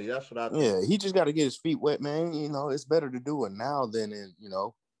too early. That's what I think. Yeah, he just got to get his feet wet, man. It's better to do it now than in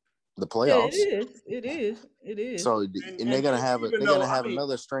the playoffs. Yeah, it is. So they're gonna have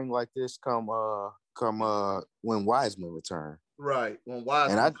another string like this come when Wiseman return. Right, when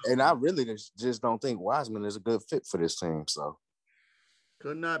Wiseman. And I really just don't think Wiseman is a good fit for this team. So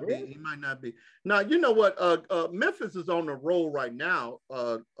could not be. He might not be. Now you know what? Memphis is on the roll right now.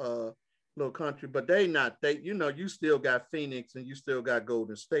 Little country, but they not. You still got Phoenix and you still got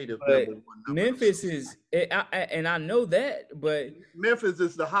Golden State as number one. Memphis is, and I know that, but Memphis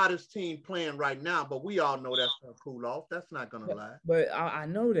is the hottest team playing right now. But we all know that's gonna cool off. That's not gonna lie. But I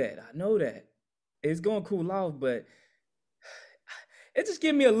know that it's gonna cool off. But it just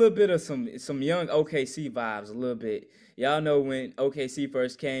give me a little bit of some young OKC vibes, a little bit. Y'all know when OKC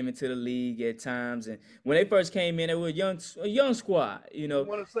first came into the league at times, and when they first came in, they were a young squad,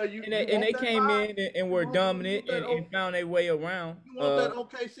 and they came in and were dominant and found their way around. You want that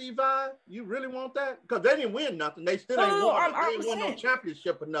OKC vibe? You really want that? Because they didn't win nothing. They still ain't won. They ain't won no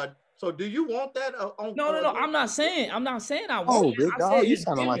championship or nothing. So do you want that on? No. I'm not saying I want. Oh, big dog, you it's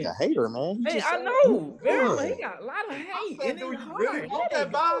sounding like a hater, man. Hey, I know. He got a lot of hate. Saying, do you really want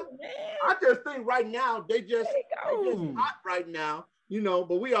that vibe? I just think right now they just hot right now,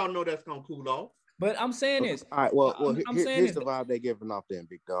 but we all know that's gonna cool off. But I'm saying this. All right, well, here's the vibe they giving off then,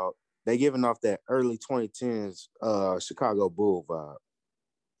 big dog. They giving off that early 2010s Chicago Bull vibe.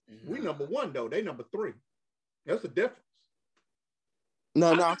 We number 1 though. They number 3. That's the difference.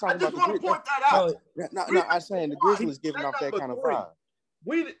 No, I'm talking about the Grizzlies. I just want to point that out. No, I'm saying the Grizzlies giving off that kind of vibe.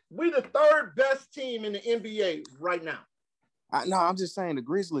 We the 3rd best team in the NBA right now. I'm just saying the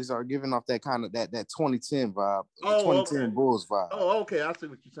Grizzlies are giving off that kind of that 2010 vibe, 2010 Bulls vibe. Oh, okay. I see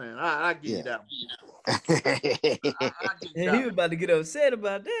what you're saying. I give you that. He was about to get upset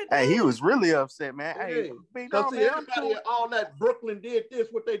about that. Hey, he was really upset, man. Hey, because everybody, all that Brooklyn did this,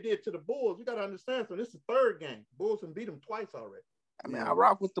 what they did to the Bulls. You got to understand. So this is the 3rd game. Bulls have beat them twice already. I mean, I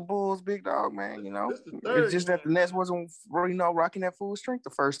rock with the Bulls, big dog, man. It's just that the Nets wasn't, rocking that full strength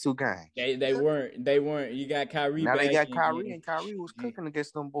the first 2 games. They weren't. You got Kyrie. Now they got Kyrie, and Kyrie was cooking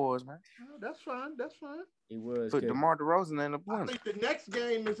against them boys, man. Oh, that's fine. He was. Put DeMar DeRozan in the blender. I think the next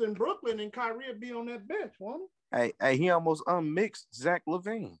game is in Brooklyn, and Kyrie will be on that bench, won't he? Hey, he almost unmixed Zach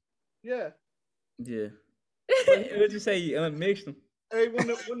LaVine. Yeah. What'd you say? You unmixed him? Hey, when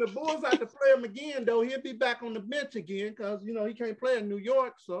the Bulls have to play him again, though, he'll be back on the bench again because he can't play in New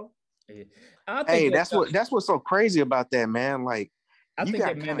York. So, hey, that's what's so crazy about that, man. Like, I think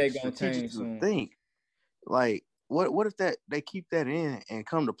that mandate gonna change soon. Think, like, what if that they keep that in and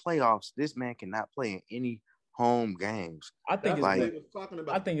come to playoffs? This man cannot play in any home games. I think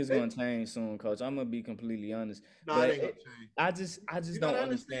it's gonna change soon, Coach. I'm gonna be completely honest. No, it ain't gonna change. I just don't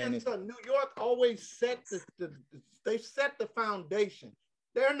understand it. New York always set they set the foundation.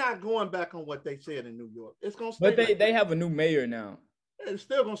 They're not going back on what they said in New York. It's gonna stay. But they have a new mayor now. It's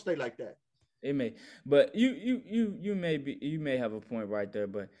still gonna stay like that. It may, but you may have a point right there.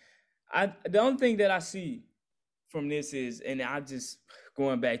 But the only thing that I see from this is, and I just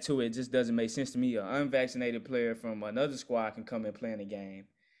going back to it, just doesn't make sense to me. An unvaccinated player from another squad can come and play in the game.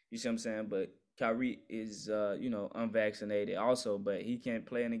 You see what I'm saying? But Kyrie is, unvaccinated also, but he can't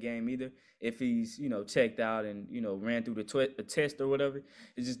play in the game either if he's, checked out and, ran through the test or whatever.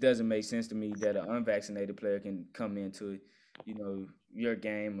 It just doesn't make sense to me that an unvaccinated player can come into, your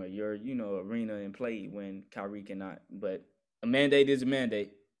game or your, arena and play when Kyrie cannot. But a mandate is a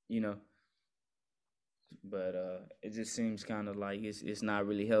mandate, But it just seems kind of like it's not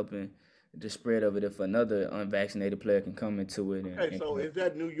really helping the spread of it if another unvaccinated player can come into it. So is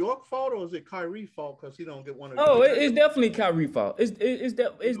that New York fault or is it Kyrie fault because he don't get one of? Oh, it's definitely Kyrie fault. It's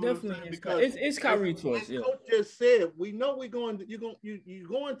definitely it's Kyrie choice. Yeah. Coach just said we know you're going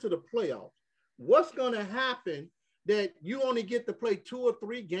to the playoffs. What's going to happen that you only get to play 2 or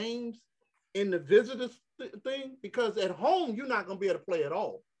 3 games in the visitors thing because at home you're not going to be able to play at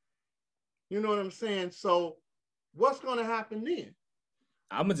all. You know what I'm saying? So what's going to happen then?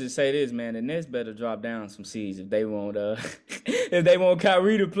 I'm gonna just say this, man. The Nets better drop down some seeds if they want if they want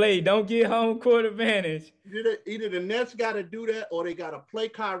Kyrie to play. Don't get home court advantage. Either the Nets got to do that or they got to play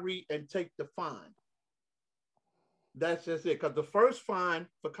Kyrie and take the fine. That's just it. Because the first fine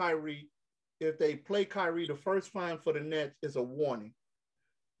for Kyrie, if they play Kyrie, the first fine for the Nets is a warning.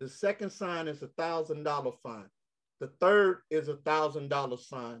 The second fine is $1,000 fine. The third is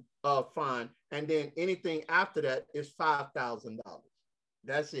 $1,000 fine, and then anything after that is $5,000.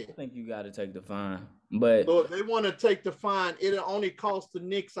 That's it. I think you got to take the fine, but so if they want to take the fine, it'll only cost the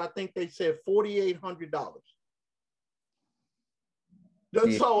Knicks. I think they said $4,800.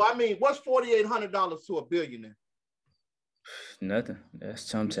 Yeah. So I mean, what's $4,800 to a billionaire? Nothing. That's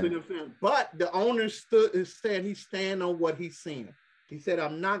something. But the owner said he's standing on what he's seen. He said,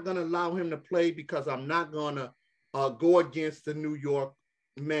 "I'm not going to allow him to play because I'm not going to go against the New York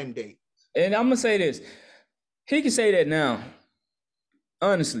mandate." And I'm gonna say this: he can say that now.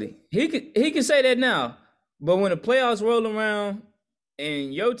 Honestly, he can say that now. But when the playoffs roll around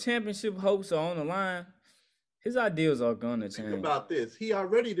and your championship hopes are on the line, his ideals are gonna change. Think about this: he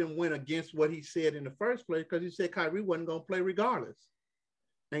already didn't win against what he said in the first place because he said Kyrie wasn't gonna play regardless.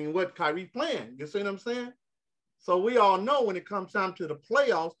 And what Kyrie playing? You see what I'm saying? So we all know when it comes down to the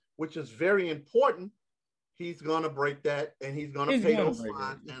playoffs, which is very important, he's going to break that, and he's going to pay those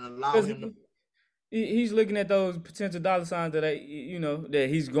fines and allow him to. He's looking at those potential dollar signs that that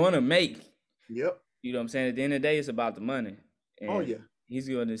he's going to make. Yep. You know what I'm saying? At the end of the day, it's about the money. And he's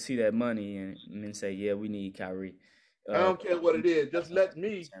going to see that money and then say, "Yeah, we need Kyrie." I don't care what it is. Just let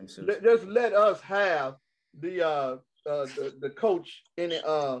us have the coach in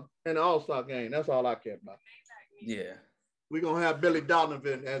the All-Star game. That's all I care about. Yeah. We're gonna have Billy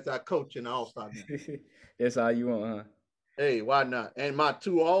Donovan as our coach in the All-Star game. That's all you want, huh? Hey, why not? And my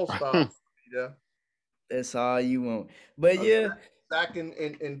 2 All-Stars. Yeah. That's all you want. But yeah. Zach and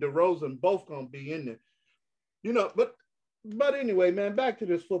DeRozan both gonna be in there. You know, but anyway, man, back to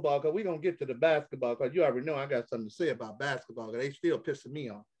this football, because we're gonna get to the basketball, because you already know I got something to say about basketball, because they still pissing me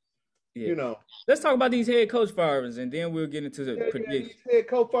off. Yeah. You know. Let's talk about these head coach firings, and then we'll get into the predictions. Head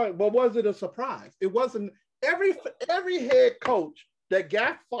coach firings, but was it a surprise? It wasn't. Every head coach that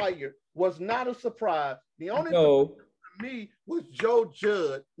got fired was not a surprise. The only thing for me was Joe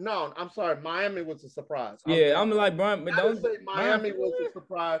Judge. No, I'm sorry, Miami was a surprise. I'm like Brian, but don't say Miami was a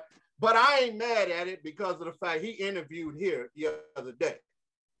surprise. But I ain't mad at it because of the fact he interviewed here the other day.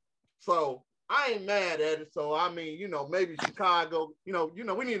 So I ain't mad at it. So I mean, you know, maybe Chicago, you know,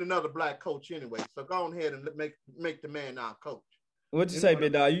 we need another black coach anyway. So go ahead and make the man our coach. What'd you say,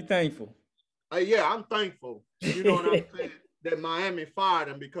 Big Dog? You thankful? Yeah, I'm thankful. You know what I'm saying? That Miami fired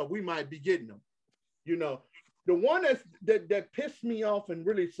him because we might be getting him. You know, the one that pissed me off and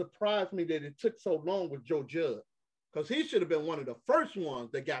really surprised me that it took so long was Joe Judge. Because he should have been one of the first ones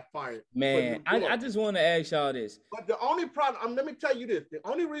that got fired. Man, I just want to ask y'all this. But the only problem, let me tell you this. The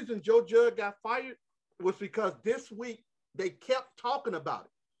only reason Joe Judge got fired was because this week they kept talking about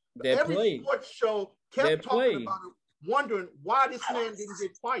it. Every sports show kept talking about it, wondering why this man didn't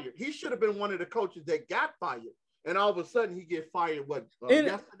get fired. He should have been one of the coaches that got fired. And all of a sudden he get fired,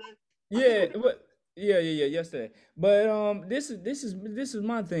 yesterday? Yesterday. But this is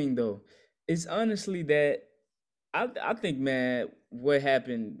my thing, though. It's honestly that I think, man, what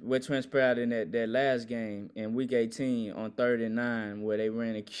transpired in that last game in Week 18 on 3rd and 9, where they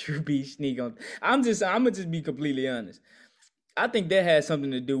ran a QB sneak on. I'm gonna just be completely honest. I think that has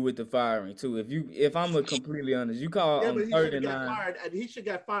something to do with the firing too. If I'm completely honest, you call on 3rd and 9. He should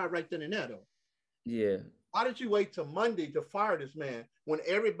got fired right then and there, though. Yeah. Why did you wait till Monday to fire this man when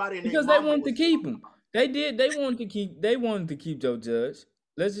everybody? Because they wanted to keep him. They did. They wanted to keep Joe Judge.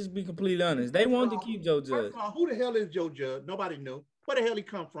 Let's just be completely honest. They wanted to keep Joe Judge. First of all, who the hell is Joe Judge? Nobody knew. Where the hell he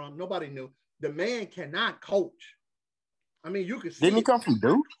come from? Nobody knew. The man cannot coach. I mean, you could see. Didn't he come from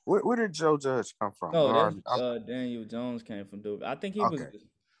Duke? Where did Joe Judge come from? No, Daniel Jones came from Duke. I think he was.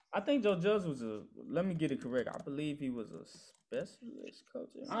 I think Joe Judge was let me get it correct. I believe he was a specialist coach.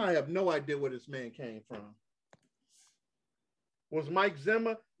 I have no idea where this man came from. Was Mike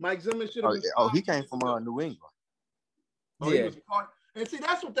Zimmer? Mike Zimmer should have been. He came from New England. He was part. And see,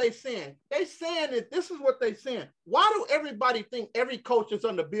 that's what they're saying. They're saying that this is what they're saying. Why do everybody think every coach that's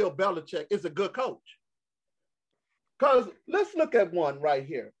under Bill Belichick is a good coach? Because let's look at one right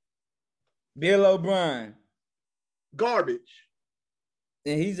here. Bill O'Brien. Garbage.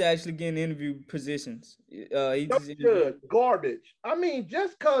 And he's actually getting interview positions. Good. Garbage. I mean,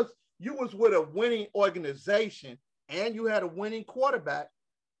 just because you was with a winning organization and you had a winning quarterback,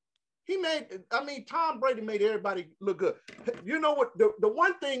 Tom Brady made everybody look good. You know what? The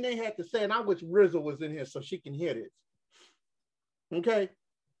one thing they had to say, and I wish Rizzo was in here so she can hear this. Okay?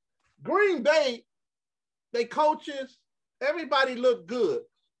 Green Bay, they coaches, everybody looked good.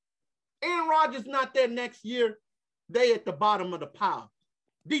 Aaron Rodgers not there next year. They at the bottom of the pile.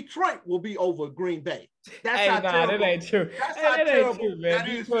 Detroit will be over Green Bay. That's that ain't true. That ain't true, man. That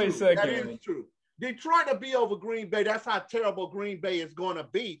is true. Detroit will be over Green Bay. That's how terrible Green Bay is going to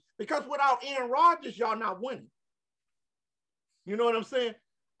be. Because without Aaron Rodgers, y'all not winning. You know what I'm saying?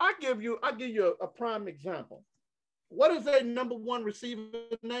 I'll give you a prime example. What is their number one receiver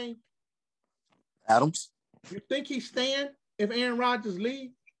name? Adams. You think he's staying if Aaron Rodgers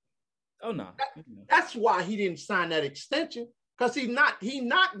leaves? Oh no. That's why he didn't sign that extension. Because he's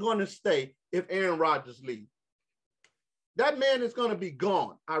not going to stay if Aaron Rodgers leaves. That man is going to be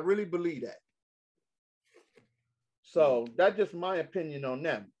gone. I really believe that. So that's just my opinion on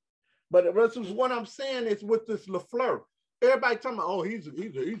them. But this is what I'm saying is with this LaFleur. Everybody talking about, oh, he's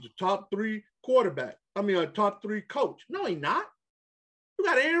a top 3 quarterback. A top 3 coach. No, he's not. You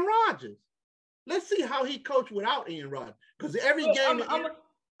got Aaron Rodgers. Let's see how he coached without Aaron Rodgers. Because every game.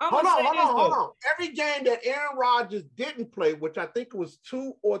 Hold on. Every game that Aaron Rodgers didn't play, which I think was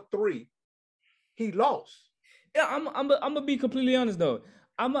 2 or 3, he lost. Yeah, I'm gonna be completely honest though.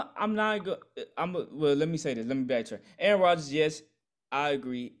 Well, let me say this. Let me backtrack. Aaron Rodgers, yes, I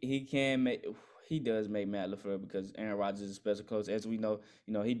agree. He does make Matt LaFleur because Aaron Rodgers is a special coach. As we know,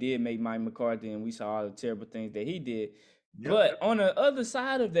 he did make Mike McCarthy, and we saw all the terrible things that he did. Yep. But on the other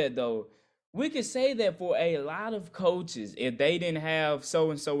side of that, though, we could say that for a lot of coaches, if they didn't have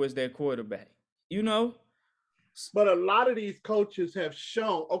so-and-so as their quarterback, But a lot of these coaches have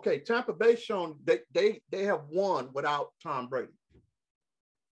shown, okay, Tampa Bay shown that they have won without Tom Brady.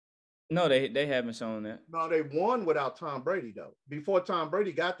 No, they haven't shown that. No, they won without Tom Brady though. Before Tom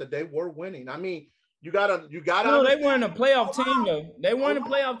Brady got there, they were winning. I mean, you gotta No, understand. they weren't a playoff team though. They weren't a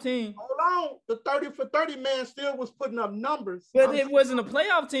playoff team. Hold on. The 30 for 30 man still was putting up numbers. But it wasn't a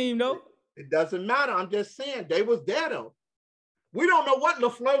playoff team though. It doesn't matter. I'm just saying they was there though. We don't know what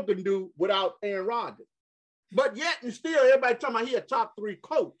LaFleur can do without Aaron Rodgers. But yet and still, everybody talking about he a top 3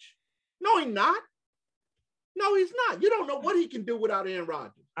 coach. No, he's not. No, he's not. You don't know what he can do without Aaron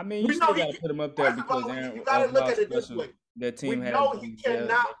Rodgers. I mean, you still got to put him up there because Aaron, you got to look at it this way. The team we know he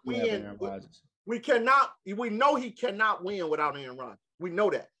cannot win. We know he cannot win without Aaron Rodgers. We know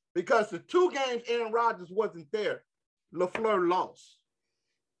that because the 2 games Aaron Rodgers wasn't there, LaFleur lost.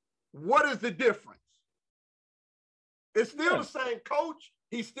 What is the difference? It's still the same coach.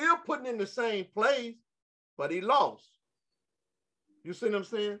 He's still putting in the same plays, but he lost. You see what I'm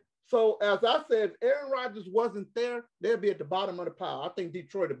saying? So as I said, if Aaron Rodgers wasn't there, they'd be at the bottom of the pile. I think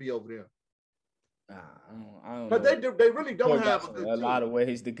Detroit would be over there. I don't but know. They really don't have a good team. Lot of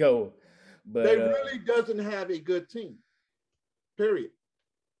ways to go. But they really doesn't have a good team. Period.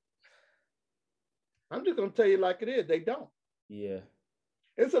 I'm just gonna tell you like it is. They don't. Yeah.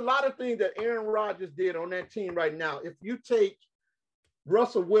 It's a lot of things that Aaron Rodgers did on that team right now. If you take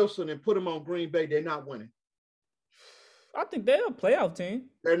Russell Wilson and put him on Green Bay, they're not winning. I think they're a playoff team.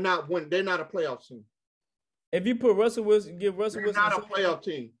 They're not winning. They're not a playoff team. If you put Russell Wilson, give Russell Wilson. They're not a playoff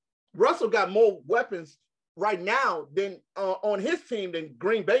team. Russell got more weapons right now than on his team than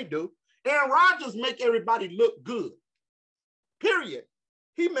Green Bay do. Aaron Rodgers make everybody look good. Period.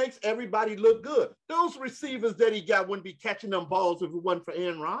 He makes everybody look good. Those receivers that he got wouldn't be catching them balls if it wasn't for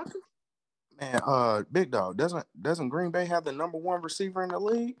Aaron Rodgers. Man, Big Dog, doesn't Green Bay have the number 1 receiver in the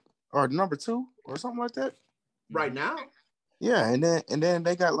league, or number 2, or something like that? Right now. Yeah, and then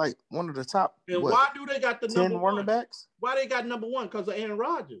they got like one of the top. And why do they got the 10 number 1 running backs? Why they got number 1? Because of Aaron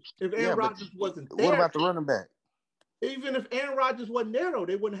Rodgers. If Aaron Rodgers wasn't there, what about the running back? Even if Aaron Rodgers wasn't there, though,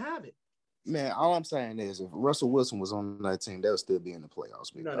 they wouldn't have it. Man, all I'm saying is, if Russell Wilson was on that team, they would still be in the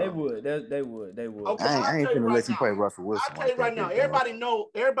playoffs. No, they would. They would. Okay, I ain't gonna let you play Russell Wilson. I'll tell you right now. Everybody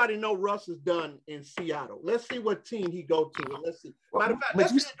know Russ is done in Seattle. Let's see what team he go to. And let's see. Matter of fact,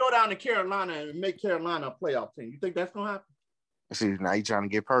 let's see him go down to Carolina and make Carolina a playoff team. You think that's gonna happen? See, now you trying to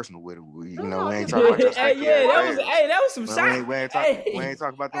get personal with it. We ain't talking about your that was some shot. We ain't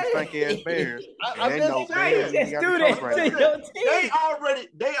talking about them stanky ass Bears. I'm just saying.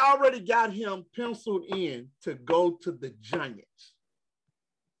 They already got him penciled in to go to the Giants.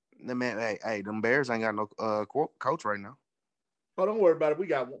 The man, hey, them Bears ain't got no coach right now. Oh, don't worry about it.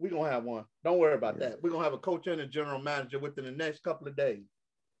 We're gonna have one. Don't worry about that. We're gonna have a coach and a general manager within the next couple of days.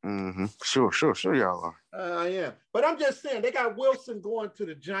 Mm-hmm. Sure, y'all are. I am. But I'm just saying, they got Wilson going to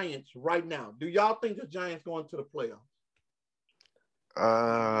the Giants right now. Do y'all think the Giants going to the playoffs?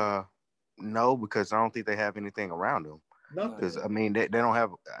 No, because I don't think they have anything around them. Nothing. Because, I mean, they don't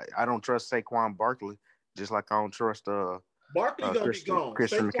have – I don't trust Saquon Barkley, just like I don't trust Barkley going to be gone.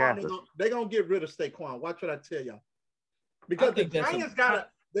 Christian McCaffrey. They're going to get rid of Saquon. Watch what I tell y'all. Because the Giants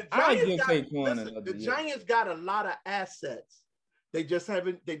got a lot of assets. They're just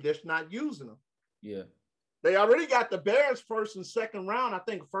not using them. Yeah. They already got the Bears first and second round, I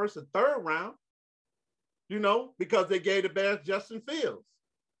think first and third round, because they gave the Bears Justin Fields.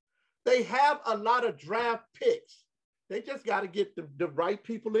 They have a lot of draft picks. They just got to get the right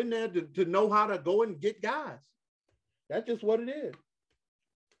people in there to know how to go and get guys. That's just what it is.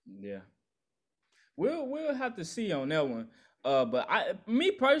 Yeah. We'll have to see on that one. But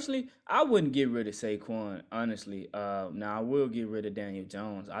me personally, I wouldn't get rid of Saquon, honestly. Now I will get rid of Daniel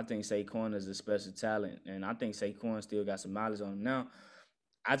Jones. I think Saquon is a special talent, and I think Saquon still got some mileage on him now.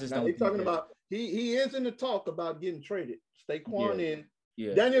 I just don't. He's talking about he is in the talk about getting traded. Saquon and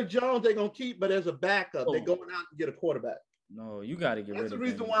Daniel Jones they're gonna keep, but as a backup, they're going out and get a quarterback. No, you got to get rid of. That's the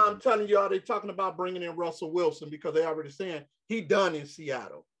reason why I'm telling y'all they're talking about bringing in Russell Wilson because they already saying he done in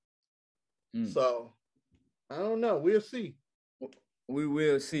Seattle. So I don't know. We'll see. We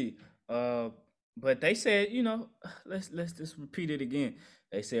will see. But they said, let's just repeat it again.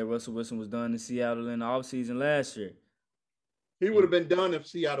 They said Russell Wilson was done in Seattle in the offseason last year. He would have been done if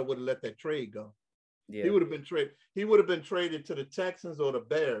Seattle would have let that trade go. Yeah. He would have been traded. He would have been traded to the Texans or the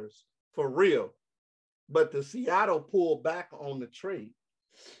Bears for real. But the Seattle pulled back on the trade.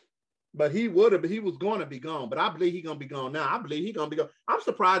 But he was going to be gone. But I believe he's going to be gone now. I believe he's going to be gone. I'm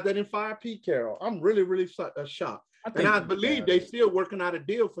surprised they didn't fire Pete Carroll. I'm really, really shocked. I believe they still working out a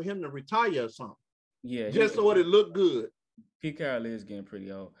deal for him to retire or something. Yeah. Just so it look good. Pete Carroll is getting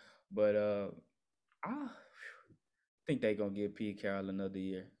pretty old. But I think they're going to give Pete Carroll another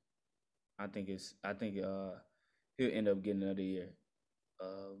year. I think he'll end up getting another year.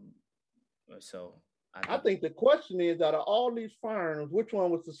 So I think the question is, out of all these firings, which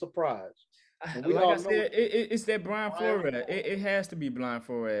one was the surprise? And like I said, it's that Brian Flores. It has to be Brian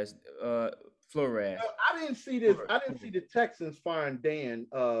Flores. Flores. I didn't see this. I didn't see the Texans firing Dan.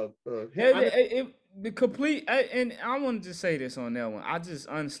 The complete. And I want to just say this on that one. I just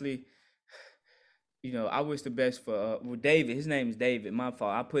honestly, I wish the best for David. His name is David. My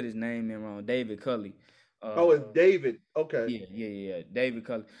fault. I put his name in wrong. David Culley. It's David. Okay. Yeah. David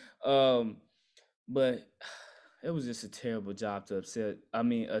Culley. But it was just a terrible job to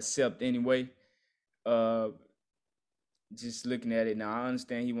accept anyway. Just looking at it now, I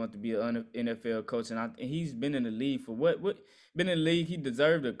understand he wants to be an NFL coach, and he's been in the league for what? Been in the league. He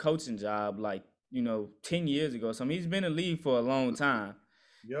deserved a coaching job 10 years ago. So he's been in the league for a long time.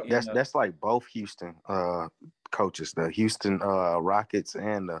 Yep. That's like both Houston coaches, the Houston Rockets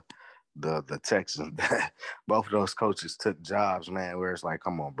and the Texans. Both of those coaches took jobs, man, where it's like,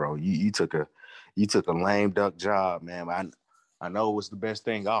 come on, bro, you took a lame duck job, man. I know it was the best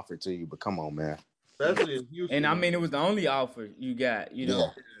thing offered to you, but come on, man. Especially in Houston. And I mean, it was the only offer you got, Yeah.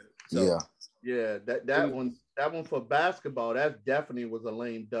 Yeah, that one for basketball, that definitely was a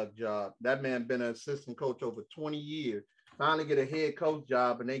lame duck job. That man been an assistant coach over 20 years. Finally get a head coach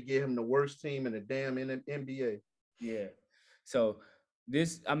job, and they give him the worst team in the damn NBA. Yeah. So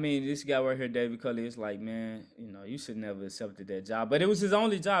this guy right here, David Culley, is like, man, you should never accepted that job. But it was his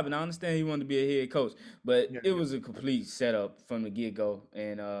only job, and I understand he wanted to be a head coach, but it was a complete setup from the get-go.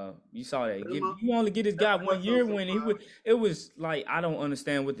 And you saw that. You only get this guy 1 year when it was like, I don't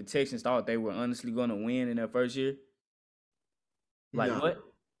understand what the Texans thought they were honestly going to win in their first year. What?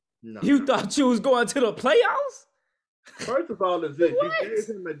 No. You thought you was going to the playoffs? First of all, is this, you gave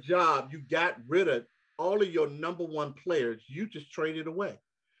him a job, you got rid of all of your number one players, you just traded away.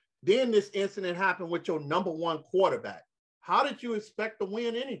 Then this incident happened with your number one quarterback. How did you expect to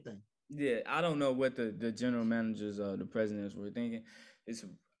win anything? Yeah, I don't know what the general managers or the presidents were thinking.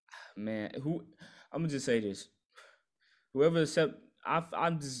 I'm gonna just say this. Whoever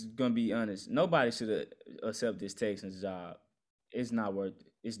I'm just gonna be honest. Nobody should accept this Texans job. It's not worth it.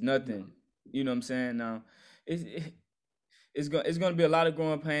 It's nothing. You know what I'm saying? Now, it's going to be a lot of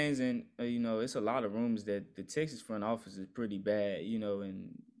growing pains, and it's a lot of rumors that the Texas front office is pretty bad,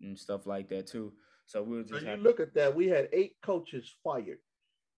 and stuff like that too. So we'll just look at that. We had 8 coaches fired.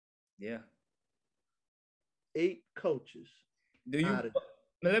 Yeah, 8 coaches.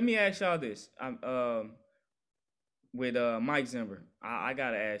 Let me ask y'all this. With Mike Zimmer, I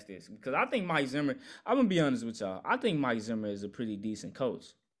gotta ask this because I think Mike Zimmer. I'm gonna be honest with y'all. I think Mike Zimmer is a pretty decent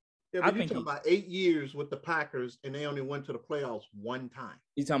coach. Yeah, but you're talking about 8 years with the Packers, and they only went to the playoffs one time.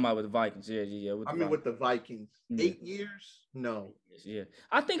 You talking about with the Vikings? Yeah. With the Vikings, 8 years? No. Yeah,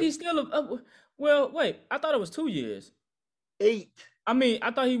 I think he's still well, wait. I thought it was 2 years. 8.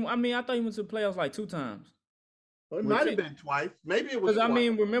 I thought he went to the playoffs like 2 times. Well, it might have been twice. Maybe it was. Because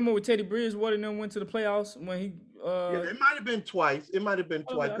remember when Teddy Bridgewater and them went to the playoffs when he? It might have been twice. It might have been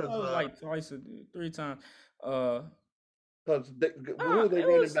twice because like twice or 3 times. Because who were they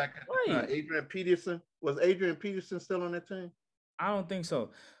running back at? Adrian Peterson. Was Adrian Peterson still on that team? I don't think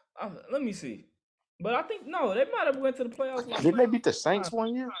so. Let me see. But I think no, they might have went to the playoffs. Did they beat the Saints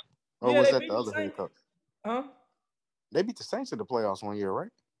 1 year? Or was that the other head coach? Huh? They beat the Saints in the playoffs 1 year,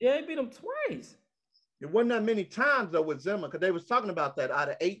 right? Yeah, they beat them twice. It wasn't that many times though with Zimmer, because they was talking about that out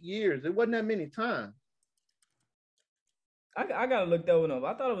of 8 years. It wasn't that many times. I gotta look that one up.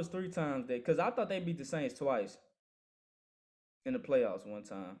 I thought it was 3 times because I thought they beat the Saints twice in the playoffs one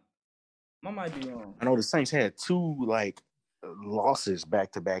time. I might be wrong. I know the Saints had 2 losses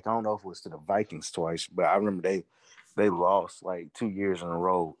back to back. I don't know if it was to the Vikings twice, but I remember they lost 2 years in a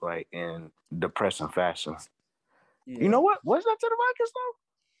row, in depressing fashion. Yeah. You know what? Was that to the Vikings though?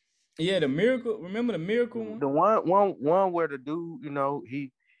 Yeah, the miracle. Remember the miracle one? The one where the dude,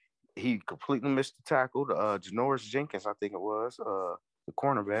 he completely missed the tackle. Janoris Jenkins, I think it was, the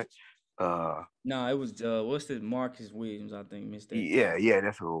cornerback. No, it was what's the Marcus Williams? I think missed that. Yeah,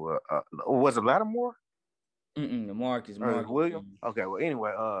 that's who. Was it Lattimore? The Marcus Williams. Okay, well,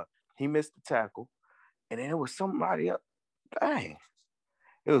 anyway, he missed the tackle, and then it was somebody else. Dang,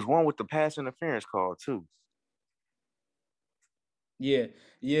 it was one with the pass interference call too. Yeah,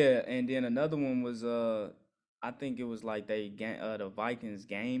 and then another one was I think it was like the Vikings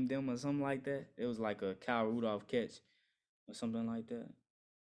gamed them or something like that. It was like a Kyle Rudolph catch or something like that.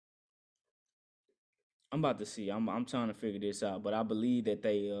 I'm about to see. I'm trying to figure this out, but I believe that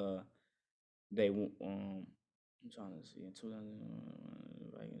they I'm trying to see in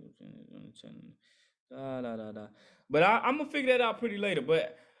 2000. But I'm gonna figure that out pretty later.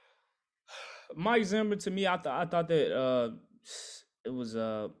 But Mike Zimmer, to me, I thought that It was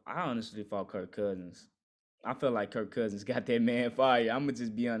I honestly thought Kirk Cousins. I felt like Kirk Cousins got that man fired. I'm gonna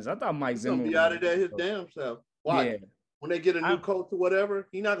just be honest. I thought Mike He's Zimmer gonna be was out of there his damn self. Watch. Yeah. When they get a new coach or whatever,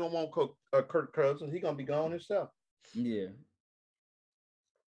 he's not gonna want Kirk Cousins. He's gonna be gone himself. Yeah.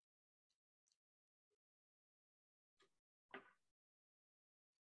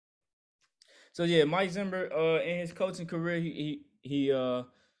 So yeah, Mike Zimmer, in his coaching career, he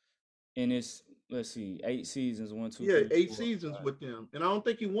in his, let's see, 8 seasons, 1, 2, 3, 8 4, seasons 5. with them, and I don't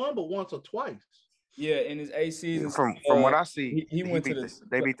think he won but once or twice. Yeah, in his 8 seasons, from what I see, he went to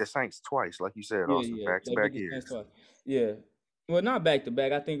they beat the Saints twice, like you said, Austin, back-to-back years. Yeah, well, not back to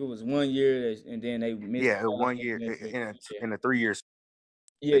back. I think it was 1 year, and then they missed. Yeah, 1 year in a 3 years.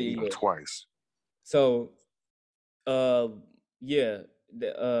 Yeah. Twice. So,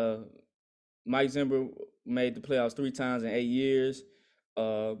 Mike Zimmer made the playoffs 3 times in 8 years.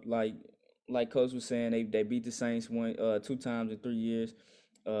 Like Coach was saying, they beat the Saints 2 times in 3 years.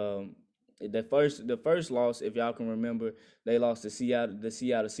 The first loss, if y'all can remember, they lost to the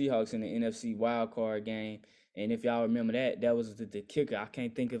Seattle Seahawks in the NFC wild card game. And if y'all remember that was the kicker. I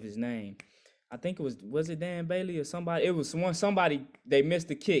can't think of his name. I think it was it Dan Bailey or somebody? It was somebody. They missed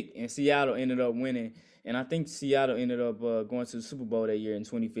the kick, and Seattle ended up winning. And I think Seattle ended up going to the Super Bowl that year in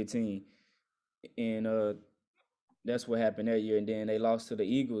 2015. And that's what happened that year. And then they lost to the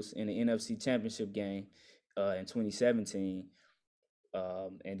Eagles in the NFC Championship game in 2017.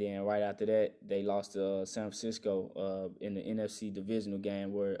 And then right after that, they lost to San Francisco in the NFC divisional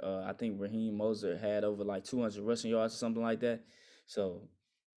game where I think Raheem Mostert had over like 200 rushing yards or something like that. So,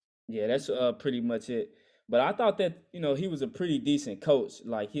 yeah, that's pretty much it. But I thought that, he was a pretty decent coach.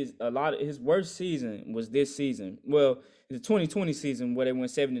 Like his worst season was this season. Well, the 2020 season where they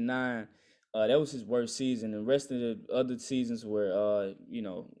went 7-9, that was his worst season. The rest of the other seasons were,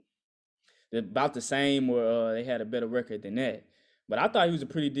 about the same, or they had a better record than that. But I thought he was a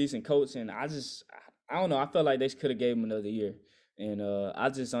pretty decent coach, and I don't know. I felt like they could have gave him another year. And I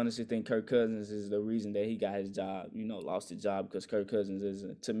just honestly think Kirk Cousins is the reason that he got his job, lost his job, because Kirk Cousins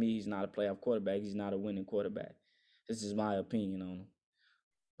to me, he's not a playoff quarterback. He's not a winning quarterback. This is my opinion on him.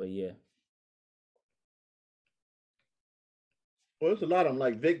 But yeah. Well, there's a lot of them,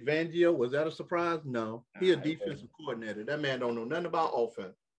 like Vic Fangio. Was that a surprise? No. He a defensive coordinator. That man don't know nothing about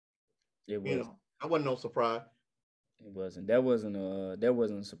offense. It was. That wasn't no surprise. It wasn't. That wasn't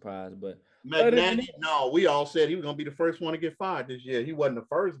a surprise. But Magnani, no, we all said he was gonna be the first one to get fired this year. He wasn't the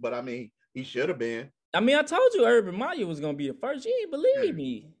first, but I mean, he should have been. I mean, I told you Urban Meyer was gonna be the first. You didn't believe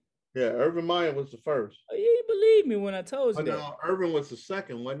me. Yeah, Urban Meyer was the first. You didn't believe me when I told you that. No, Urban was the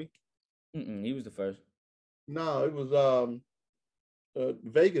second, wasn't he? He was the first. No, it was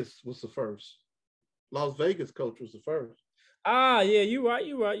Vegas was the first. Las Vegas coach was the first. Yeah, you're right.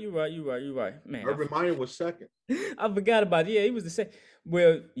 Man, Urban Meyer was second. I forgot about it. Yeah, he was the second.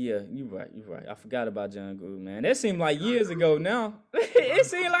 Well, yeah, you're right. I forgot about John Gruden, man. That seemed like years ago now. It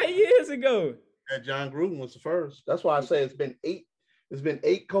seemed like years ago. Yeah, John Gruden was the first. That's why I say it's been 8. There's been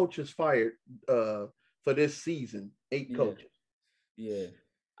 8 coaches fired for this season. 8 coaches. Yeah.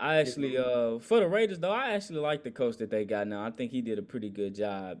 I actually, for the Raiders though, I actually like the coach that they got now. I think he did a pretty good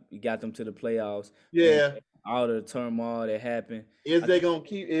job. He got them to the playoffs. Yeah. All the turmoil that happened. Is he gonna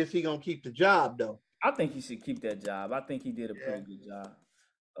keep the job though? I think he should keep that job. I think he did a pretty good job.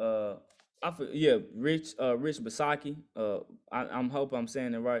 Rich Bisaccia. I hope I'm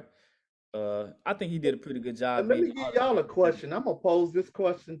saying it right. I think he did a pretty good job. Let me give y'all a question. I'm gonna pose this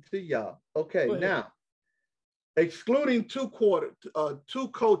question to y'all. Okay, now excluding 2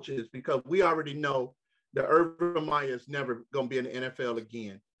 coaches, because we already know that Urban Meyer is never gonna be in the NFL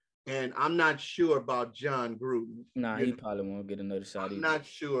again. And I'm not sure about John Gruden. Nah, he probably won't get another shot either. I'm not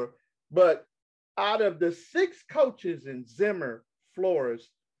sure. But out of the 6 coaches in Zimmer,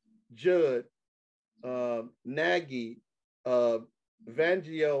 Flores, Judd, Nagy,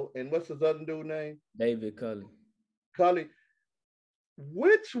 Fangio, and what's his other dude name? David Culley. Culley.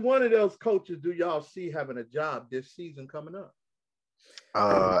 Which one of those coaches do y'all see having a job this season coming up?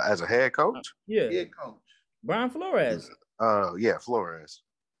 As a head coach? Head coach. Brian Flores. Flores.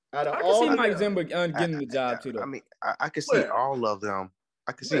 I can see Mike Zimmer getting the job too, though. I mean, I can see all of them.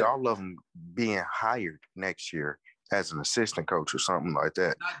 I can see all of them being hired next year as an assistant coach or something like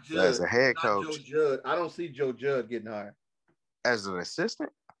that. Not Judd, as a head coach. Joe Judd. I don't see Joe Judd getting hired. As an assistant?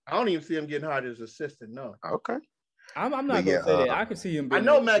 I don't even see him getting hired as assistant, no. Okay. I'm not going to say that. I can see him being. I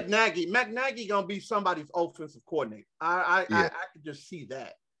know Nagy. Nagy going to be somebody's offensive coordinator. I could just see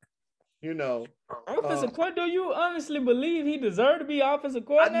that. Offensive coordinator, do you honestly believe he deserved to be offensive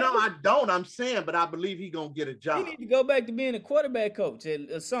coordinator? No, I don't. I'm saying, but I believe he's going to get a job. He need to go back to being a quarterback coach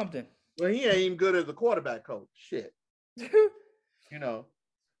or something. Well, he ain't even good as a quarterback coach. Shit. You know,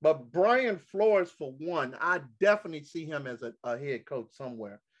 but Brian Flores, for one, I definitely see him as a head coach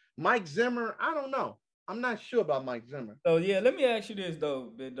somewhere. Mike Zimmer, I don't know. I'm not sure about Mike Zimmer. So yeah, let me ask you this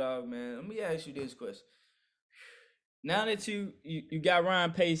though, big dog, man. Let me ask you this question. Now that you got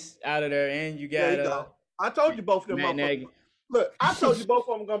Ryan Pace out of there and you There got you go. I told you both of them Matt motherfuckers. Nagy. Look, I told you both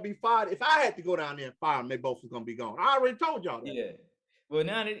of them gonna be fired. If I had to go down there and fire them, they both was gonna be gone. I already told y'all that. Yeah. Well,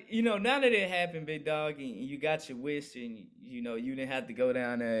 now that it happened, big dog, and you got your wish, and you didn't have to go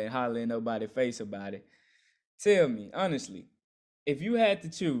down there and holler in nobody's face about it. Tell me honestly, if you had to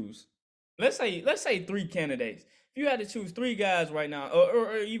choose, let's say three candidates. If you had to choose three guys right now,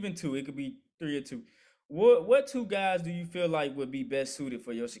 or even two, it could be three or two. What two guys do you feel like would be best suited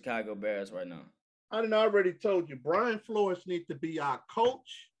for your Chicago Bears right now? I already told you Brian Flores needs to be our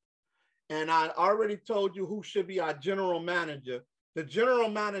coach, and I already told you who should be our general manager. The general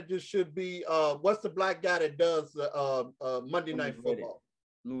manager should be what's the black guy that does Monday Night Football?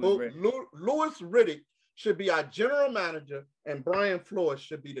 Louis Riddick should be our general manager, and Brian Flores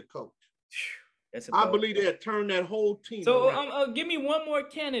should be the coach. I believe they'll turn that whole team. So give me one more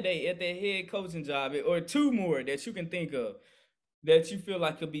candidate at the head coaching job, or two more that you can think of that you feel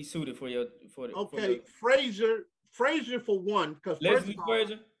like could be suited for your Frazier for one, because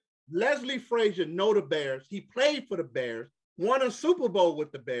Leslie Frazier know the Bears. He played for the Bears, won a Super Bowl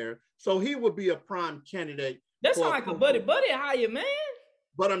with the Bears, so he would be a prime candidate. That's like a buddy hire, man.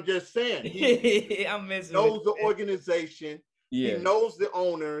 But I'm just saying, he knows the organization. Yeah. He knows the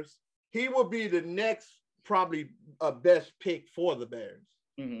owners. He will be the next probably best pick for the Bears.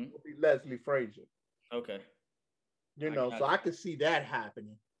 Mm-hmm. Will be Leslie Frazier. Okay. So I could see that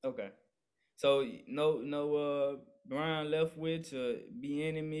happening. Okay. So no Brian Leftwich or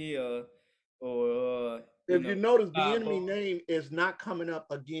Bieniemy or if you notice, Bieniemy name is not coming up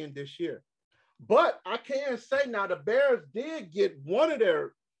again this year. But I can say now the Bears did get one of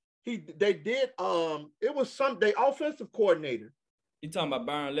their it was their offensive coordinator. You talking about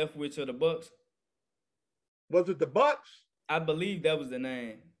Byron Leftwich of the Bucks? Was it the Bucks? I believe that was the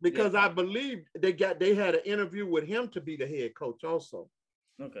name. Because I believe they had an interview with him to be the head coach also.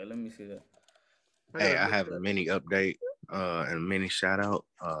 Okay, let me see that. Hey, I have a mini update and a mini shout out.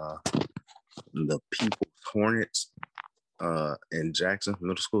 The People's Hornets in Jackson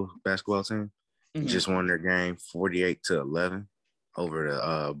Middle School basketball team just won their game 48-11 over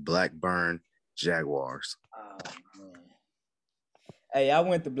the Blackburn Jaguars. Oh, man. Hey, I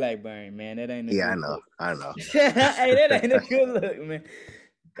went to Blackburn, man. That ain't a good look. I know. Hey, that ain't a good look, man.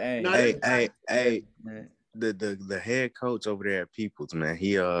 Dang. Hey, man. The head coach over there at Peoples, man,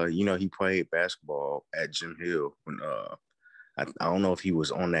 he he played basketball at Jim Hill when I don't know if he was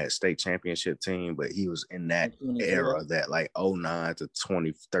on that state championship team, but he was in that era, that like 09 to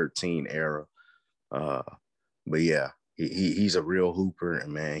 2013 era. But yeah, he's a real hooper,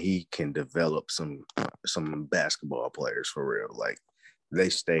 and man, he can develop some basketball players for real. Like they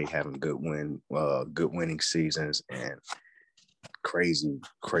stay having good winning seasons and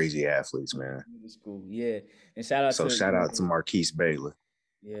crazy athletes, man. It's cool, yeah. And shout out to Marquise Bailey.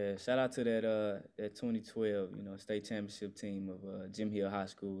 Yeah, shout out to that 2012, state championship team of Jim Hill High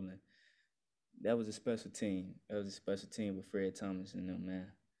School, and that was a special team. That was a special team with Fred Thomas and them,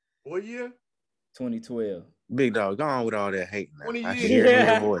 man. What year? 2012. Big dog, go on with all that hate, man. 20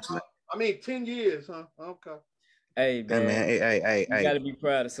 years. I mean, 10 years, huh? Okay. Hey, man. Hey, you gotta be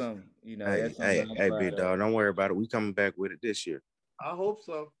proud of something. Hey, big dog, don't worry about it. We coming back with it this year. I hope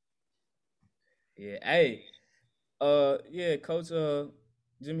so. Yeah. Hey. Coach.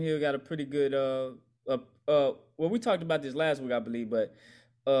 Jim Hill got a pretty good. Well, we talked about this last week, I believe, but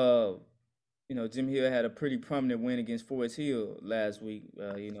Jim Hill had a pretty prominent win against Forest Hill last week.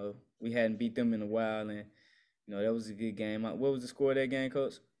 We hadn't beat them in a while, and that was a good game. What was the score of that game,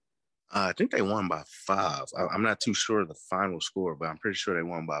 Coach? I think they won by 5. I'm not too sure of the final score, but I'm pretty sure they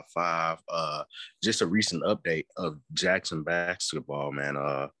won by 5. Just a recent update of Jackson basketball,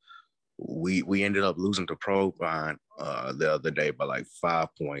 man. We ended up losing to Provine the other day by like 5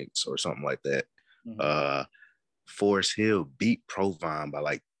 points or something like that. Mm-hmm. Forest Hill beat Provine by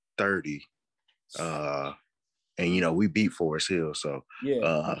like 30. And we beat Forest Hill. So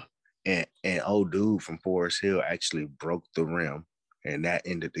and old dude from Forest Hill actually broke the rim, and that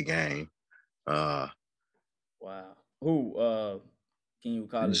ended the game. Wow. Who can you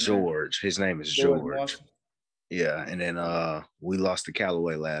call it? George. His name is George. Yeah, and then we lost to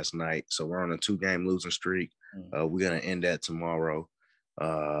Callaway last night, so we're on a 2-game losing streak. We're gonna end that tomorrow.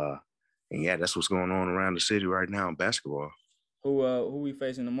 And yeah, that's what's going on around the city right now in basketball. Who we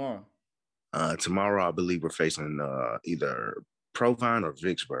facing tomorrow? Tomorrow, I believe we're facing either Provine or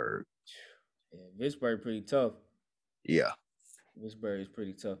Vicksburg. Yeah, Vicksburg pretty tough. Yeah. Vicksburg is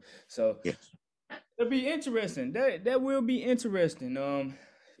pretty tough. So yes. it'll be interesting. That will be interesting.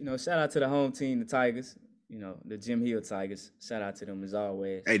 Shout out to the home team, the Tigers. The Jim Hill Tigers. Shout out to them as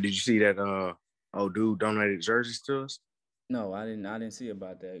always. Hey, did you see that old dude donated jerseys to us? No, I didn't see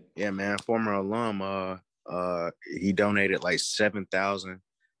about that. Yeah, man. Former alum, he donated like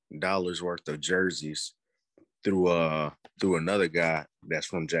 $7,000 worth of jerseys through another guy that's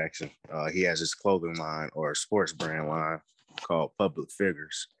from Jackson. He has his clothing line or a sports brand line called Public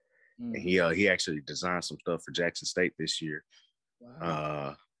Figures. And he actually designed some stuff for Jackson State this year.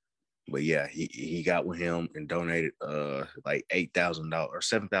 Wow. But yeah, he got with him and donated like $8,000 or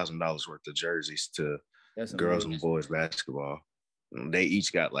 $7,000 worth of jerseys to girls and boys basketball. And they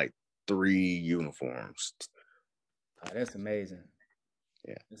each got like 3 uniforms. Oh, that's amazing.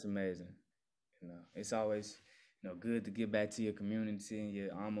 Yeah, it's amazing. It's always good to give back to your community and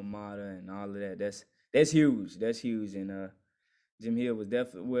your alma mater and all of that. That's huge. That's huge. And Jim Hill was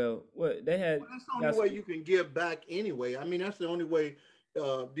definitely they had. Well, that's the only way you can give back anyway. I mean, that's the only way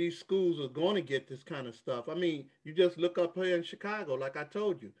these schools are going to get this kind of stuff. I mean, you just look up here in Chicago, like I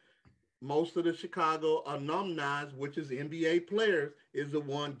told you. Most of the Chicago alumni, which is NBA players, is the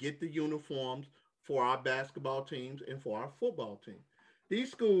one get the uniforms for our basketball teams and for our football team.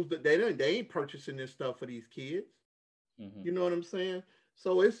 These schools, they ain't purchasing this stuff for these kids. Mm-hmm. You know what I'm saying?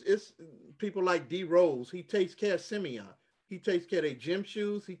 So it's people like D Rose. He takes care of Simeon. He takes care of their gym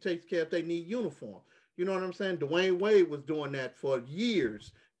shoes. He takes care if they need uniform. You know what I'm saying? Dwayne Wade was doing that for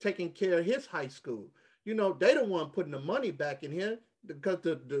years, taking care of his high school. They don't want putting the money back in here because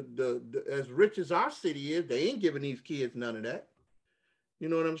the as rich as our city is, they ain't giving these kids none of that. You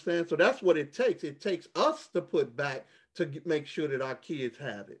know what I'm saying? So that's what it takes. It takes us to put back to make sure that our kids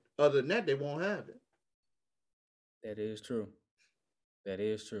have it. Other than that, they won't have it. That is true. That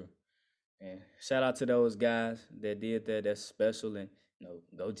is true. And shout out to those guys that did that. That's special. And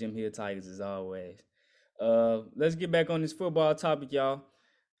go Jim Hill Tigers as always. Let's get back on this football topic, y'all.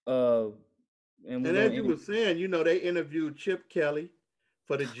 And as you were saying, they interviewed Chip Kelly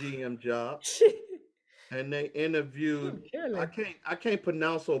for the GM job. And they interviewed I can't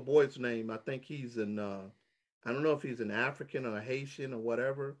pronounce old boy's name. I think he's I don't know if he's an African or a Haitian or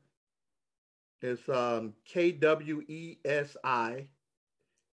whatever. It's KWESI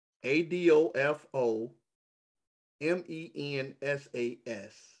ADOFO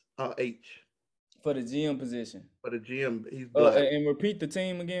MENSASH. For the GM position. For the GM, he's black. And repeat the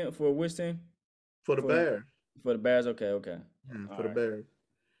team again for which team? For the Bears. For the Bears, okay. Yeah, for the Bears.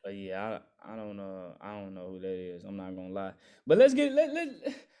 But yeah, I don't know who that is. I'm not gonna lie. But let's get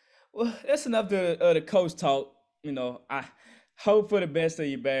well, that's enough to the coach talk. I hope for the best of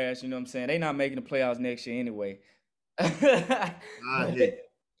your Bears. You know what I'm saying? They not making the playoffs next year anyway.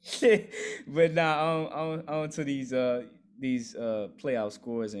 But now on to these playoff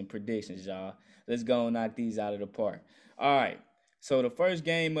scores and predictions, y'all. Let's go and knock these out of the park. All right. So the first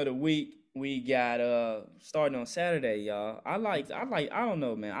game of the week we got starting on Saturday, y'all. I don't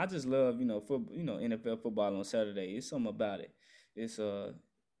know, man. I just love, NFL football on Saturday. It's something about it. It's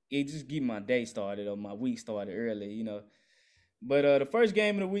it just get my day started or my week started early, But the first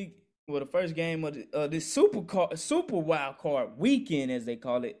game of the week, the first game of this super wild card weekend, as they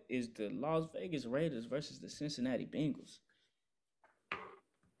call it, is the Las Vegas Raiders versus the Cincinnati Bengals.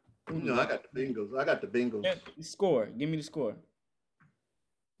 I got the Bengals. Yeah, score. Give me the score.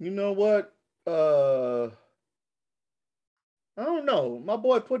 You know what? I don't know. My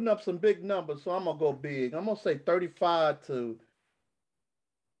boy putting up some big numbers, so I'm gonna go big. I'm gonna say 35-21.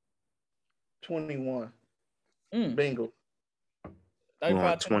 Bengals.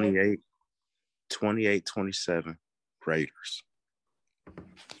 28-27 Raiders.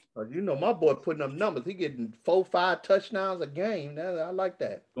 My boy putting up numbers. He getting 4-5 touchdowns a game. I like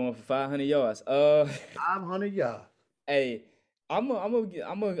that. Going for 500 yards. 500 yards. Hey, I'm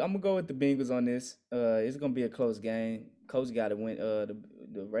gonna go with the Bengals on this. It's gonna be a close game. Coach got to win. The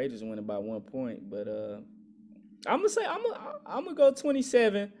Raiders win by 1 point, but I'm gonna go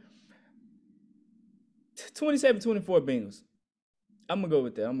 27-24 Bengals. I'm gonna go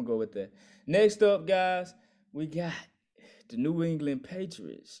with that. Next up, guys, we got the New England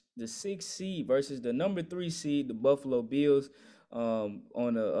Patriots, the 6th seed versus the number 3 seed, the Buffalo Bills, on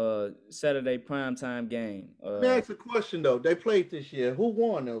a Saturday primetime game. Let me ask a question though. They played this year. Who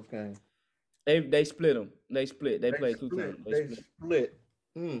won those games? They split them. They played 2 times. They split.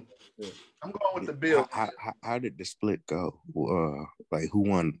 I'm going with the Bills. How did the split go? Who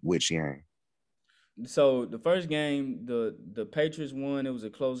won which game? So the first game, the Patriots won. It was a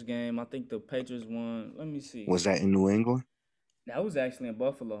close game. I think the Patriots won. Let me see. Was that in New England? That was actually in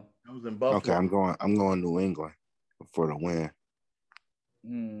Buffalo. That was in Buffalo. Okay, I'm going New England for the win.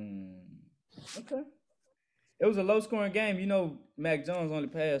 Okay. It was a low scoring game. You know, Mac Jones only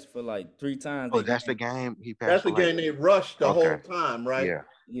passed for like 3 times. Oh, that's the game he passed. That's the game they rushed the whole time, right? Yeah.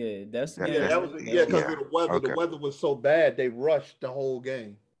 Yeah, that's the game. Yeah, that was because of the weather. Okay. The weather was so bad they rushed the whole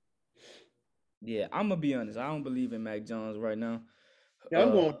game. Yeah, I'm gonna be honest. I don't believe in Mac Jones right now. Yeah,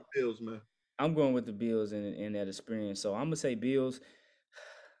 I'm going with the Bills, man. I'm going with the Bills in that experience. So I'm gonna say Bills.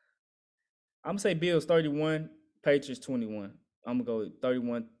 I'm gonna say Bills 31, Patriots 21. I'm gonna go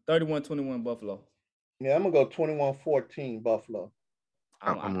 31-21 Buffalo. Yeah, I'm gonna go 21-14 Buffalo.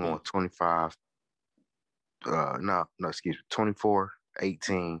 I'm going 25. No, excuse me,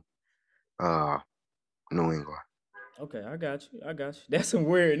 24-18. New England. Okay, I got you. That's some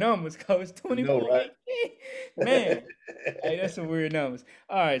weird numbers, Coach. 24. Right? Man, hey, that's some weird numbers.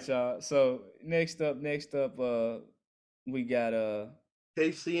 All right, y'all. So next up, we got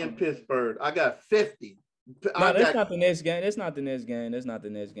KC and Pittsburgh. I got 50. No, that's not the next game. That's not the next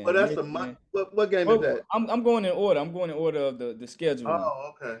game. But that's what game is that? I'm going in order. I'm going in order of the schedule.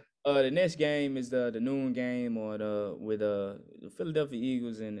 Oh, okay. The next game is the noon game with the Philadelphia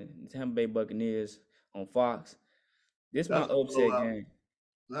Eagles and the Tampa Bay Buccaneers on Fox. This is my upset game.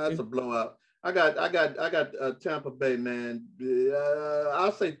 That's a blowout. I got Tampa Bay, man.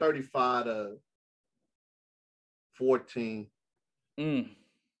 I'll say 35-14.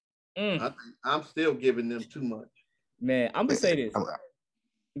 I'm still giving them too much. Man, I'm gonna say this.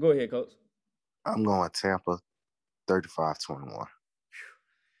 Go ahead, Coach. I'm going Tampa 35-21.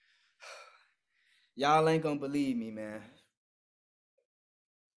 Y'all ain't gonna believe me, man.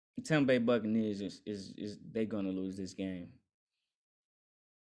 Tampa Bay Buccaneers is they gonna lose this game.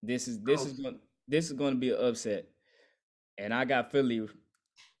 This is gonna be an upset, and I got Philly.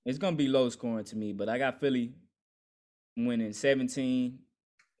 It's gonna be low scoring to me, but I got Philly winning 17-14.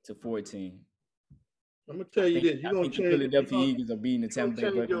 I'm gonna tell you this: you're gonna change. Philadelphia Eagles are beating the Tampa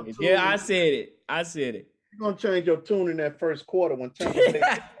Bay Buccaneers. Yeah, I said it. You're gonna change your tune in that first quarter when Tampa Bay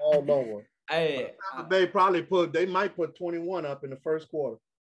all over. Hey, Tampa Bay they might put 21 up in the first quarter.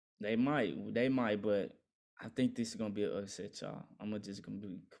 They might, but I think this is gonna be an upset, y'all. I'm just gonna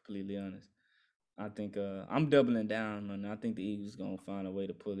be completely honest. I think I'm doubling down on it. I think the Eagles gonna find a way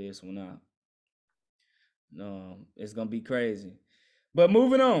to pull this one out. No, it's gonna be crazy. But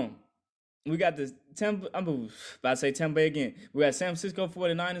moving on, we got the Tampa. I'm about to say Tampa Bay again. We got San Francisco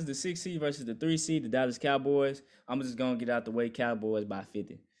 49ers, the 6 seed versus the 3 seed, the Dallas Cowboys. I'm just gonna get out the way, Cowboys by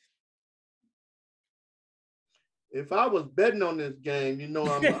 50. If I was betting on this game, you know,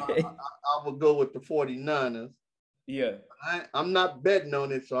 I would go with the 49ers. Yeah. I'm not betting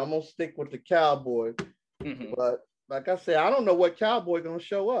on it, so I'm going to stick with the Cowboys. Mm-hmm. But like I said, I don't know what Cowboy going to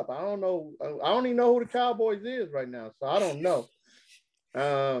show up. I don't know. I don't even know who the Cowboys is right now, so I don't know.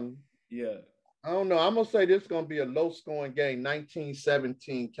 Yeah. I don't know. I'm going to say this is going to be a low-scoring game,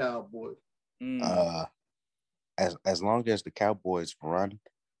 19-17 Cowboys. As long as the Cowboys run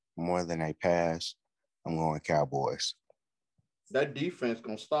more than they pass, I'm going Cowboys. That defense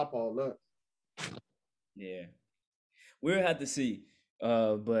gonna stop all that. Yeah, we'll have to see.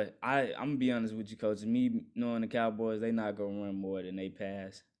 But I'm gonna be honest with you, Coach. Me knowing the Cowboys, they not gonna run more than they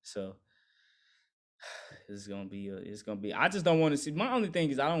pass. So it's gonna be. I just don't want to see. My only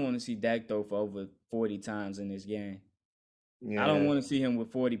thing is I don't want to see Dak throw for over 40 times in this game. Yeah. I don't want to see him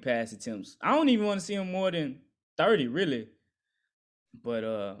with 40 pass attempts. I don't even want to see him more than 30, really. But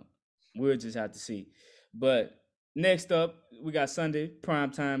we'll just have to see. But next up, we got Sunday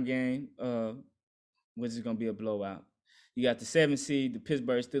primetime game, which is gonna be a blowout. You got the 7 seed, the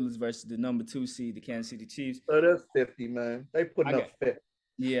Pittsburgh Steelers versus the number 2 seed, the Kansas City Chiefs. So that's 50, man. They putting up 50.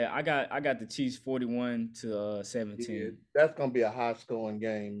 Yeah, I got the Chiefs 41-17. Yeah, that's gonna be a high scoring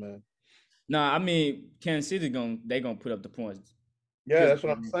game, man. No, I mean Kansas City they gonna put up the points. Yeah, that's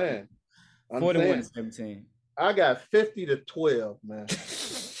what I'm saying. 41-17. I got 50-12, man.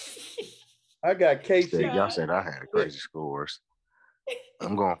 I got KC. Y'all said I had crazy scores.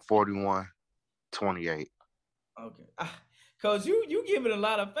 I'm going 41-28. Okay. Cause you give it a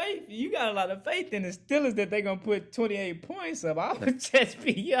lot of faith. You got a lot of faith in the Steelers that they're gonna put 28 points up. I would just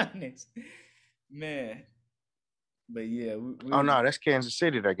be honest. Man. But yeah. Oh no, that's Kansas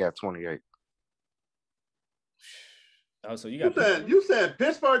City that got 28. Oh, so you said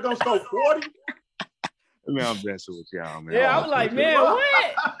Pittsburgh gonna score 40? I mean, I'm messing with y'all, man. Yeah, I'm like, man,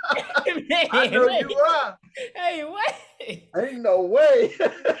 what? Man, I know you are. Hey, what? Ain't no way.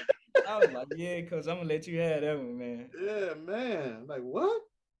 I was like, yeah, Coach, I'm gonna let you have that one, man. Yeah, man. Like, what?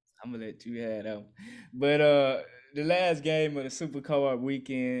 I'm gonna let you have that one. But the last game of the Super Co-op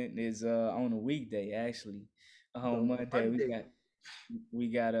weekend is on a weekday, actually. On Monday. we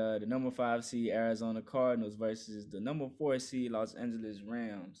got the number 5 seed Arizona Cardinals versus the number 4 seed Los Angeles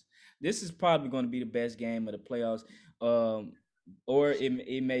Rams. This is probably going to be the best game of the playoffs. Or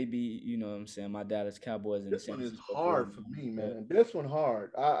it may be, you know what I'm saying, my Dallas Cowboys and this the San one is Francisco hard 49ers. for me, man. This one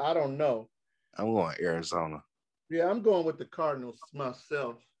hard. I don't know. I'm going Arizona. Yeah, I'm going with the Cardinals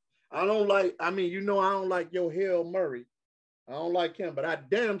myself. I don't like your Hail Murray. I don't like him, but I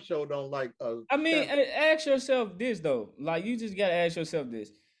damn sure don't like. I mean, ask yourself this though. Like, you just gotta ask yourself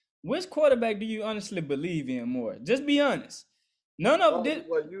this: which quarterback do you honestly believe in more? Just be honest. None of this.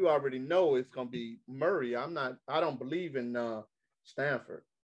 Well, you already know it's gonna be Murray. I don't believe in Stanford.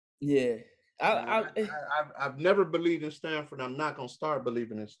 Yeah, I've never believed in Stanford. I'm not gonna start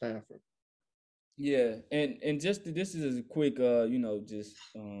believing in Stanford. Yeah, and just this is a quick,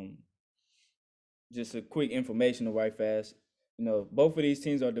 just a quick informational right fast. You know, both of these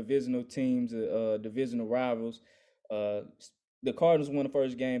teams are divisional teams, divisional rivals. The Cardinals won the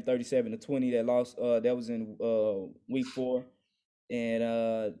first game 37-20. That lost. That was in week 4,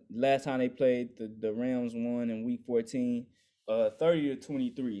 and last time they played, the Rams won in week 14,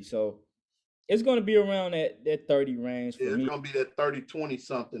 30-23. So it's going to be around that 30 range for me. It's going to be that 30-20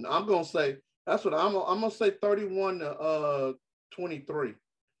 something. I'm going to say that's what I'm going to say 31-23.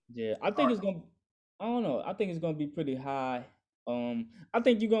 Yeah, I think it's going to. I don't know. I think it's going to be pretty high. I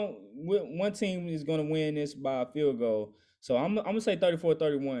think one team is going to win this by a field goal. So I'm going to say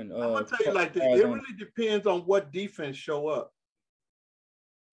 34-31. I'm going to tell you like this. It really depends on what defense show up.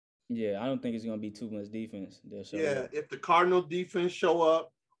 Yeah, I don't think it's going to be too much defense. If the Cardinals defense show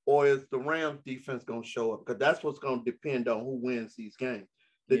up, or is the Rams defense going to show up? Because that's what's going to depend on who wins these games.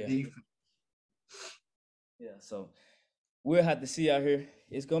 The defense. Yeah, so we'll have to see out here.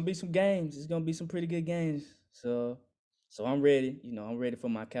 It's going to be some games. It's going to be some pretty good games. So I'm ready. You know, I'm ready for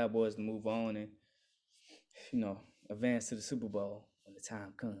my Cowboys to move on and, you know, advance to the Super Bowl when the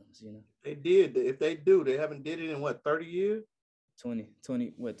time comes, you know. They did. If they do, they haven't did it in, 30 years? 20,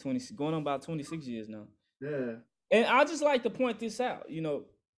 going on about 26 years now. Yeah. And I just like to point this out, you know.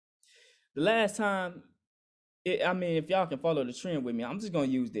 The last time, if y'all can follow the trend with me, I'm just going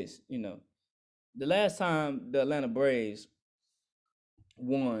to use this, you know. The last time the Atlanta Braves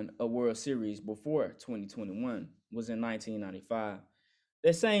won a World Series before 2021 was in 1995.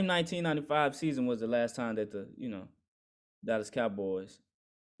 That same 1995 season was the last time that the, you know, Dallas Cowboys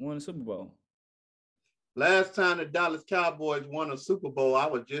won a Super Bowl. Last time the Dallas Cowboys won a Super Bowl, I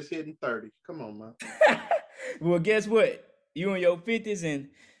was just hitting 30. Come on, man. Well, guess what? You in your 50s and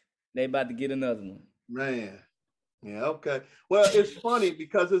they about to get another one. Man. Yeah, okay. Well, it's funny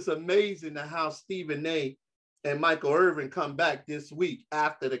because it's amazing how Stephen A. and Michael Irvin come back this week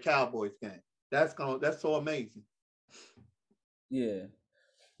after the Cowboys game. That's so amazing. Yeah.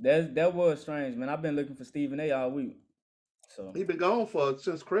 That was strange, man. I've been looking for Stephen A. all week. So he's been gone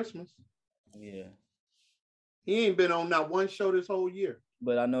since Christmas. Yeah. He ain't been on not one show this whole year.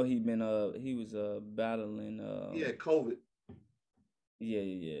 But I know he was battling COVID.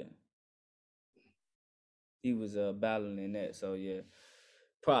 Yeah. He was battling that. So yeah.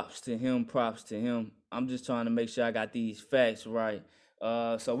 Props to him. I'm just trying to make sure I got these facts right.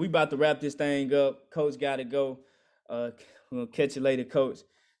 So we about to wrap this thing up. Coach gotta go. We'll catch you later, Coach.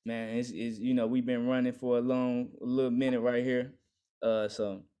 Man, it's you know, we've been running for a little minute right here.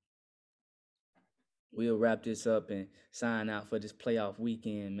 So we'll wrap this up and sign out for this playoff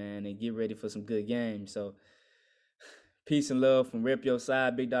weekend, man, and get ready for some good games. So peace and love from Rep Your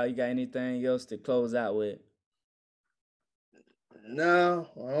Side. Big Dog, you got anything else to close out with? No,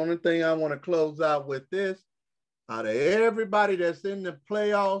 the only thing I want to close out with this, out of everybody that's in the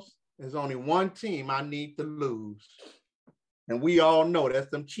playoffs, there's only one team I need to lose. And we all know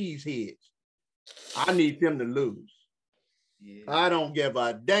that's them cheeseheads. I need them to lose. Yeah. I don't give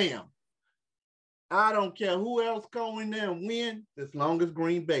a damn. I don't care who else go in there and win, as long as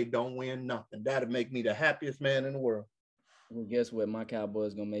Green Bay don't win nothing. That'll make me the happiest man in the world. Well, guess what? My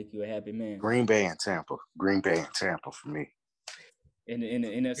Cowboys gonna make you a happy man. Green Bay and Tampa for me. In the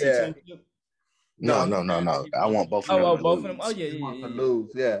NFC Championship? No. I want both of them. Oh, both of them. Oh, yeah.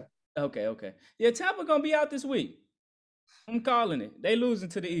 Lose, yeah. Okay. Yeah, Tampa gonna be out this week. I'm calling it. They losing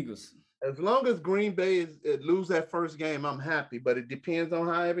to the Eagles. As long as Green Bay lose that first game, I'm happy. But it depends on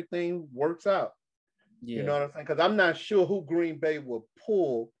how everything works out. Yeah. You know what I'm saying? Because I'm not sure who Green Bay will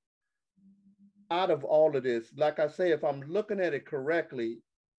pull out of all of this. Like I say, if I'm looking at it correctly,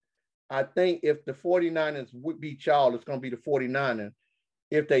 I think if the 49ers would beat y'all, it's going to be the 49ers.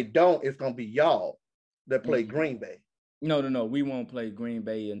 If they don't, it's going to be y'all that play Green Bay. No. We won't play Green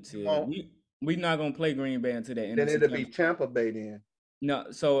Bay until we're not going to play Green Bay until that. Then it'll be Tampa Bay then. No,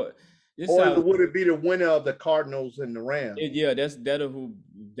 so would it be the winner of the Cardinals and the Rams?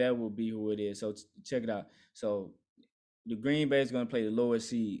 That will be who it is. So check it out. So the Green Bay is going to play the lowest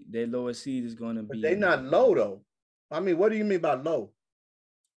seed. Their lowest seed is going to be. But they're not low though. I mean, what do you mean by low?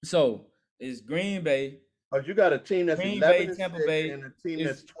 So it's Green Bay. Because you got a team that's Green 11 Bay, Tampa 6 Bay, and a team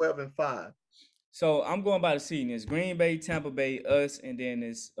that's 12-5. So I'm going by the seeding. It's Green Bay, Tampa Bay, us, and then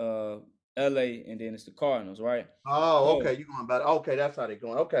it's LA, and then it's the Cardinals, right? Oh, okay. You going about okay? That's how they're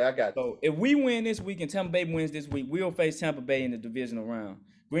going. Okay, I got you. So if we win this week and Tampa Bay wins this week, we'll face Tampa Bay in the divisional round.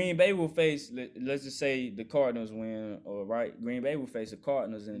 Green Bay will face, let's just say the Cardinals win, or right? Green Bay will face the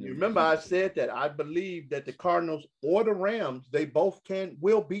Cardinals in the division. Remember, I said that I believe that the Cardinals or the Rams, they both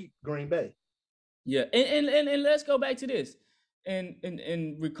will beat Green Bay. Yeah, and let's go back to this and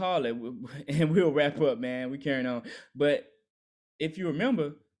recall it, and we'll wrap up, man. We carrying on, but if you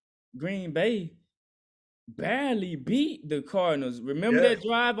remember, Green Bay barely beat the Cardinals. Remember that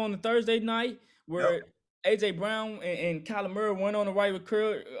drive on the Thursday night where AJ Brown and Kyler Murray went on the right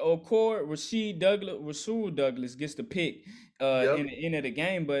record. Rasul Douglas gets the pick in the end of the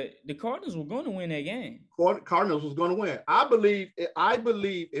game, but the Cardinals were going to win that game. Cardinals was going to win. I believe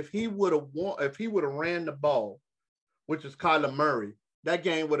if he would have ran the ball, which is Kyler Murray, that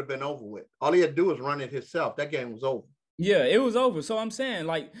game would have been over with. All he had to do was run it himself. That game was over. Yeah, it was over. So I'm saying,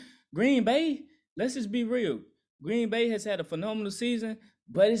 like, Green Bay, let's just be real. Green Bay has had a phenomenal season,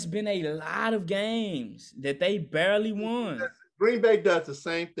 but it's been a lot of games that they barely won. Green Bay does the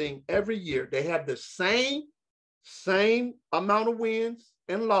same thing every year. They have the same amount of wins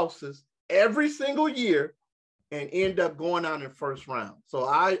and losses every single year and end up going out in the first round. So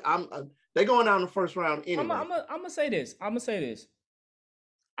they're going out in the first round anyway. I'm gonna say this.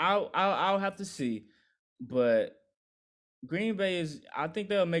 I'll have to see, but Green Bay I think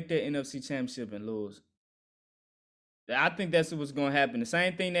they'll make their NFC Championship and lose. I think that's what's going to happen. The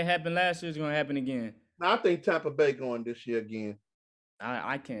same thing that happened last year is going to happen again. I think Tampa Bay going this year again.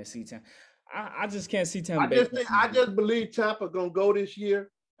 I can't see Tampa. I just can't see Tampa Bay. I just believe Tampa going to go this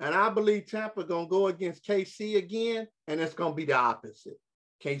year, and I believe Tampa going to go against KC again, and it's going to be the opposite.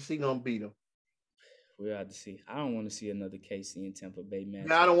 KC going to beat them. We'll have to see. I don't want to see another KC and Tampa Bay match.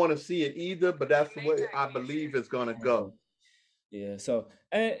 Yeah, I don't want to see it either, but that's the way I believe it's going to go. Yeah, so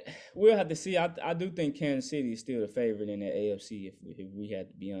we'll have to see. I do think Kansas City is still the favorite in the AFC. If we had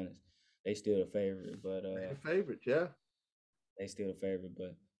to be honest, they still the favorite. But they're the favorite, yeah, they still the favorite.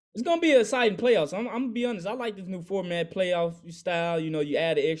 But it's gonna be an exciting playoffs. I'm gonna be honest. I like this new format playoff style. You know, you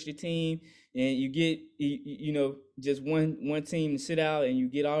add an extra team and you get just one team to sit out, and you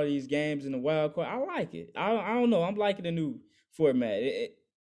get all these games in the wild card. I like it. I don't know. I'm liking the new format.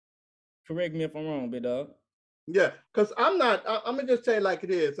 Correct me if I'm wrong, big dog. Yeah, because I'm going to just say it like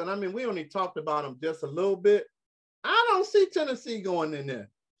it is. And I mean, we only talked about them just a little bit. I don't see Tennessee going in there.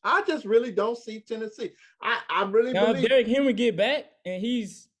 I just really don't see Tennessee. I really believe. Derrick Henry get back, and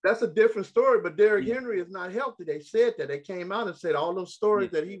that's a different story, but Derrick Henry is not healthy. They said that. They came out and said all those stories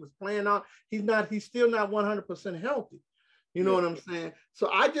that he was playing on. He's still not 100% healthy. You know what I'm saying? So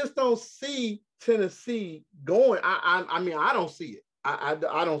I just don't see Tennessee going. I mean, I don't see it. I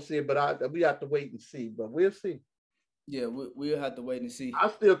don't see it, but we have to wait and see. But we'll see. Yeah, we'll have to wait and see. I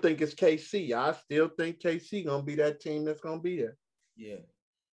still think it's KC. I still think KC gonna be that team that's gonna be there. Yeah,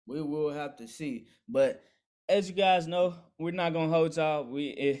 we will have to see. But as you guys know, we're not gonna hold y'all.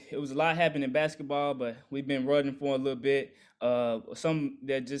 It was a lot happening in basketball, but we've been running for a little bit. Some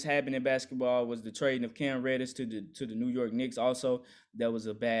that just happened in basketball was the trading of Cam Reddish to the New York Knicks. Also, that was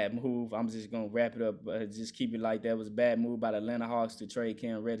a bad move. I'm just gonna wrap it up. Just keep it like that. It was a bad move by the Atlanta Hawks to trade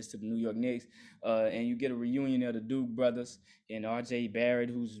Cam Reddish to the New York Knicks. And you get a reunion of the Duke brothers and R.J. Barrett,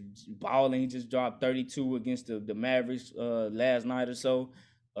 who's balling. He just dropped 32 against the Mavericks last night or so.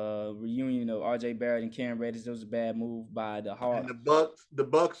 Reunion of R.J. Barrett and Cam Reddish. That was a bad move by the Hawks. And the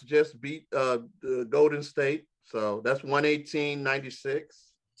Bucks just beat the Golden State. So that's 118-96.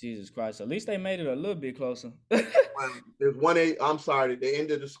 Jesus Christ. At least they made it a little bit closer. It's I'm sorry. The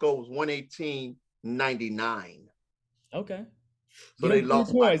end of the score was 118-99. Okay. So they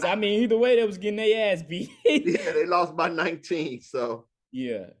lost points. I mean, either way, they was getting their ass beat. Yeah, they lost by 19. So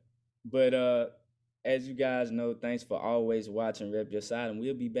yeah. But as you guys know, thanks for always watching Rep Your Side, and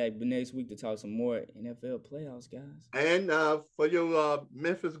we'll be back next week to talk some more NFL playoffs, guys. And for your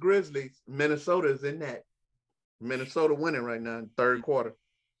Memphis Grizzlies, Minnesota is in that. Minnesota winning right now in third quarter.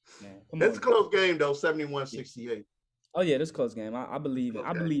 It's a close game though, 71-68. Oh yeah, that's a close game. I believe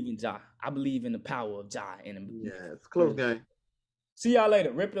in Ja. I believe in the power of Ja. Yeah, it's a close game. See y'all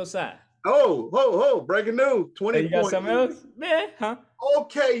later. Rip Your Side. Oh, breaking news. 20 you got something else? Man, huh?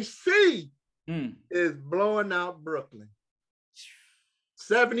 OKC is blowing out Brooklyn.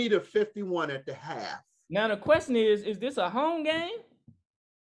 70-51 at the half. Now the question is this a home game?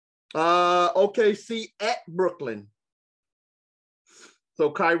 OKC at Brooklyn. So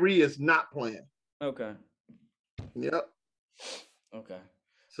Kyrie is not playing. Okay. Yep. Okay.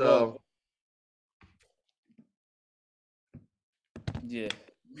 So yeah.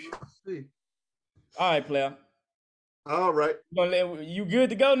 See. All right, player. All right. You good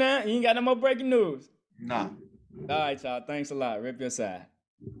to go now? You ain't got no more breaking news? Nah. All right, y'all. Thanks a lot. Rip your side.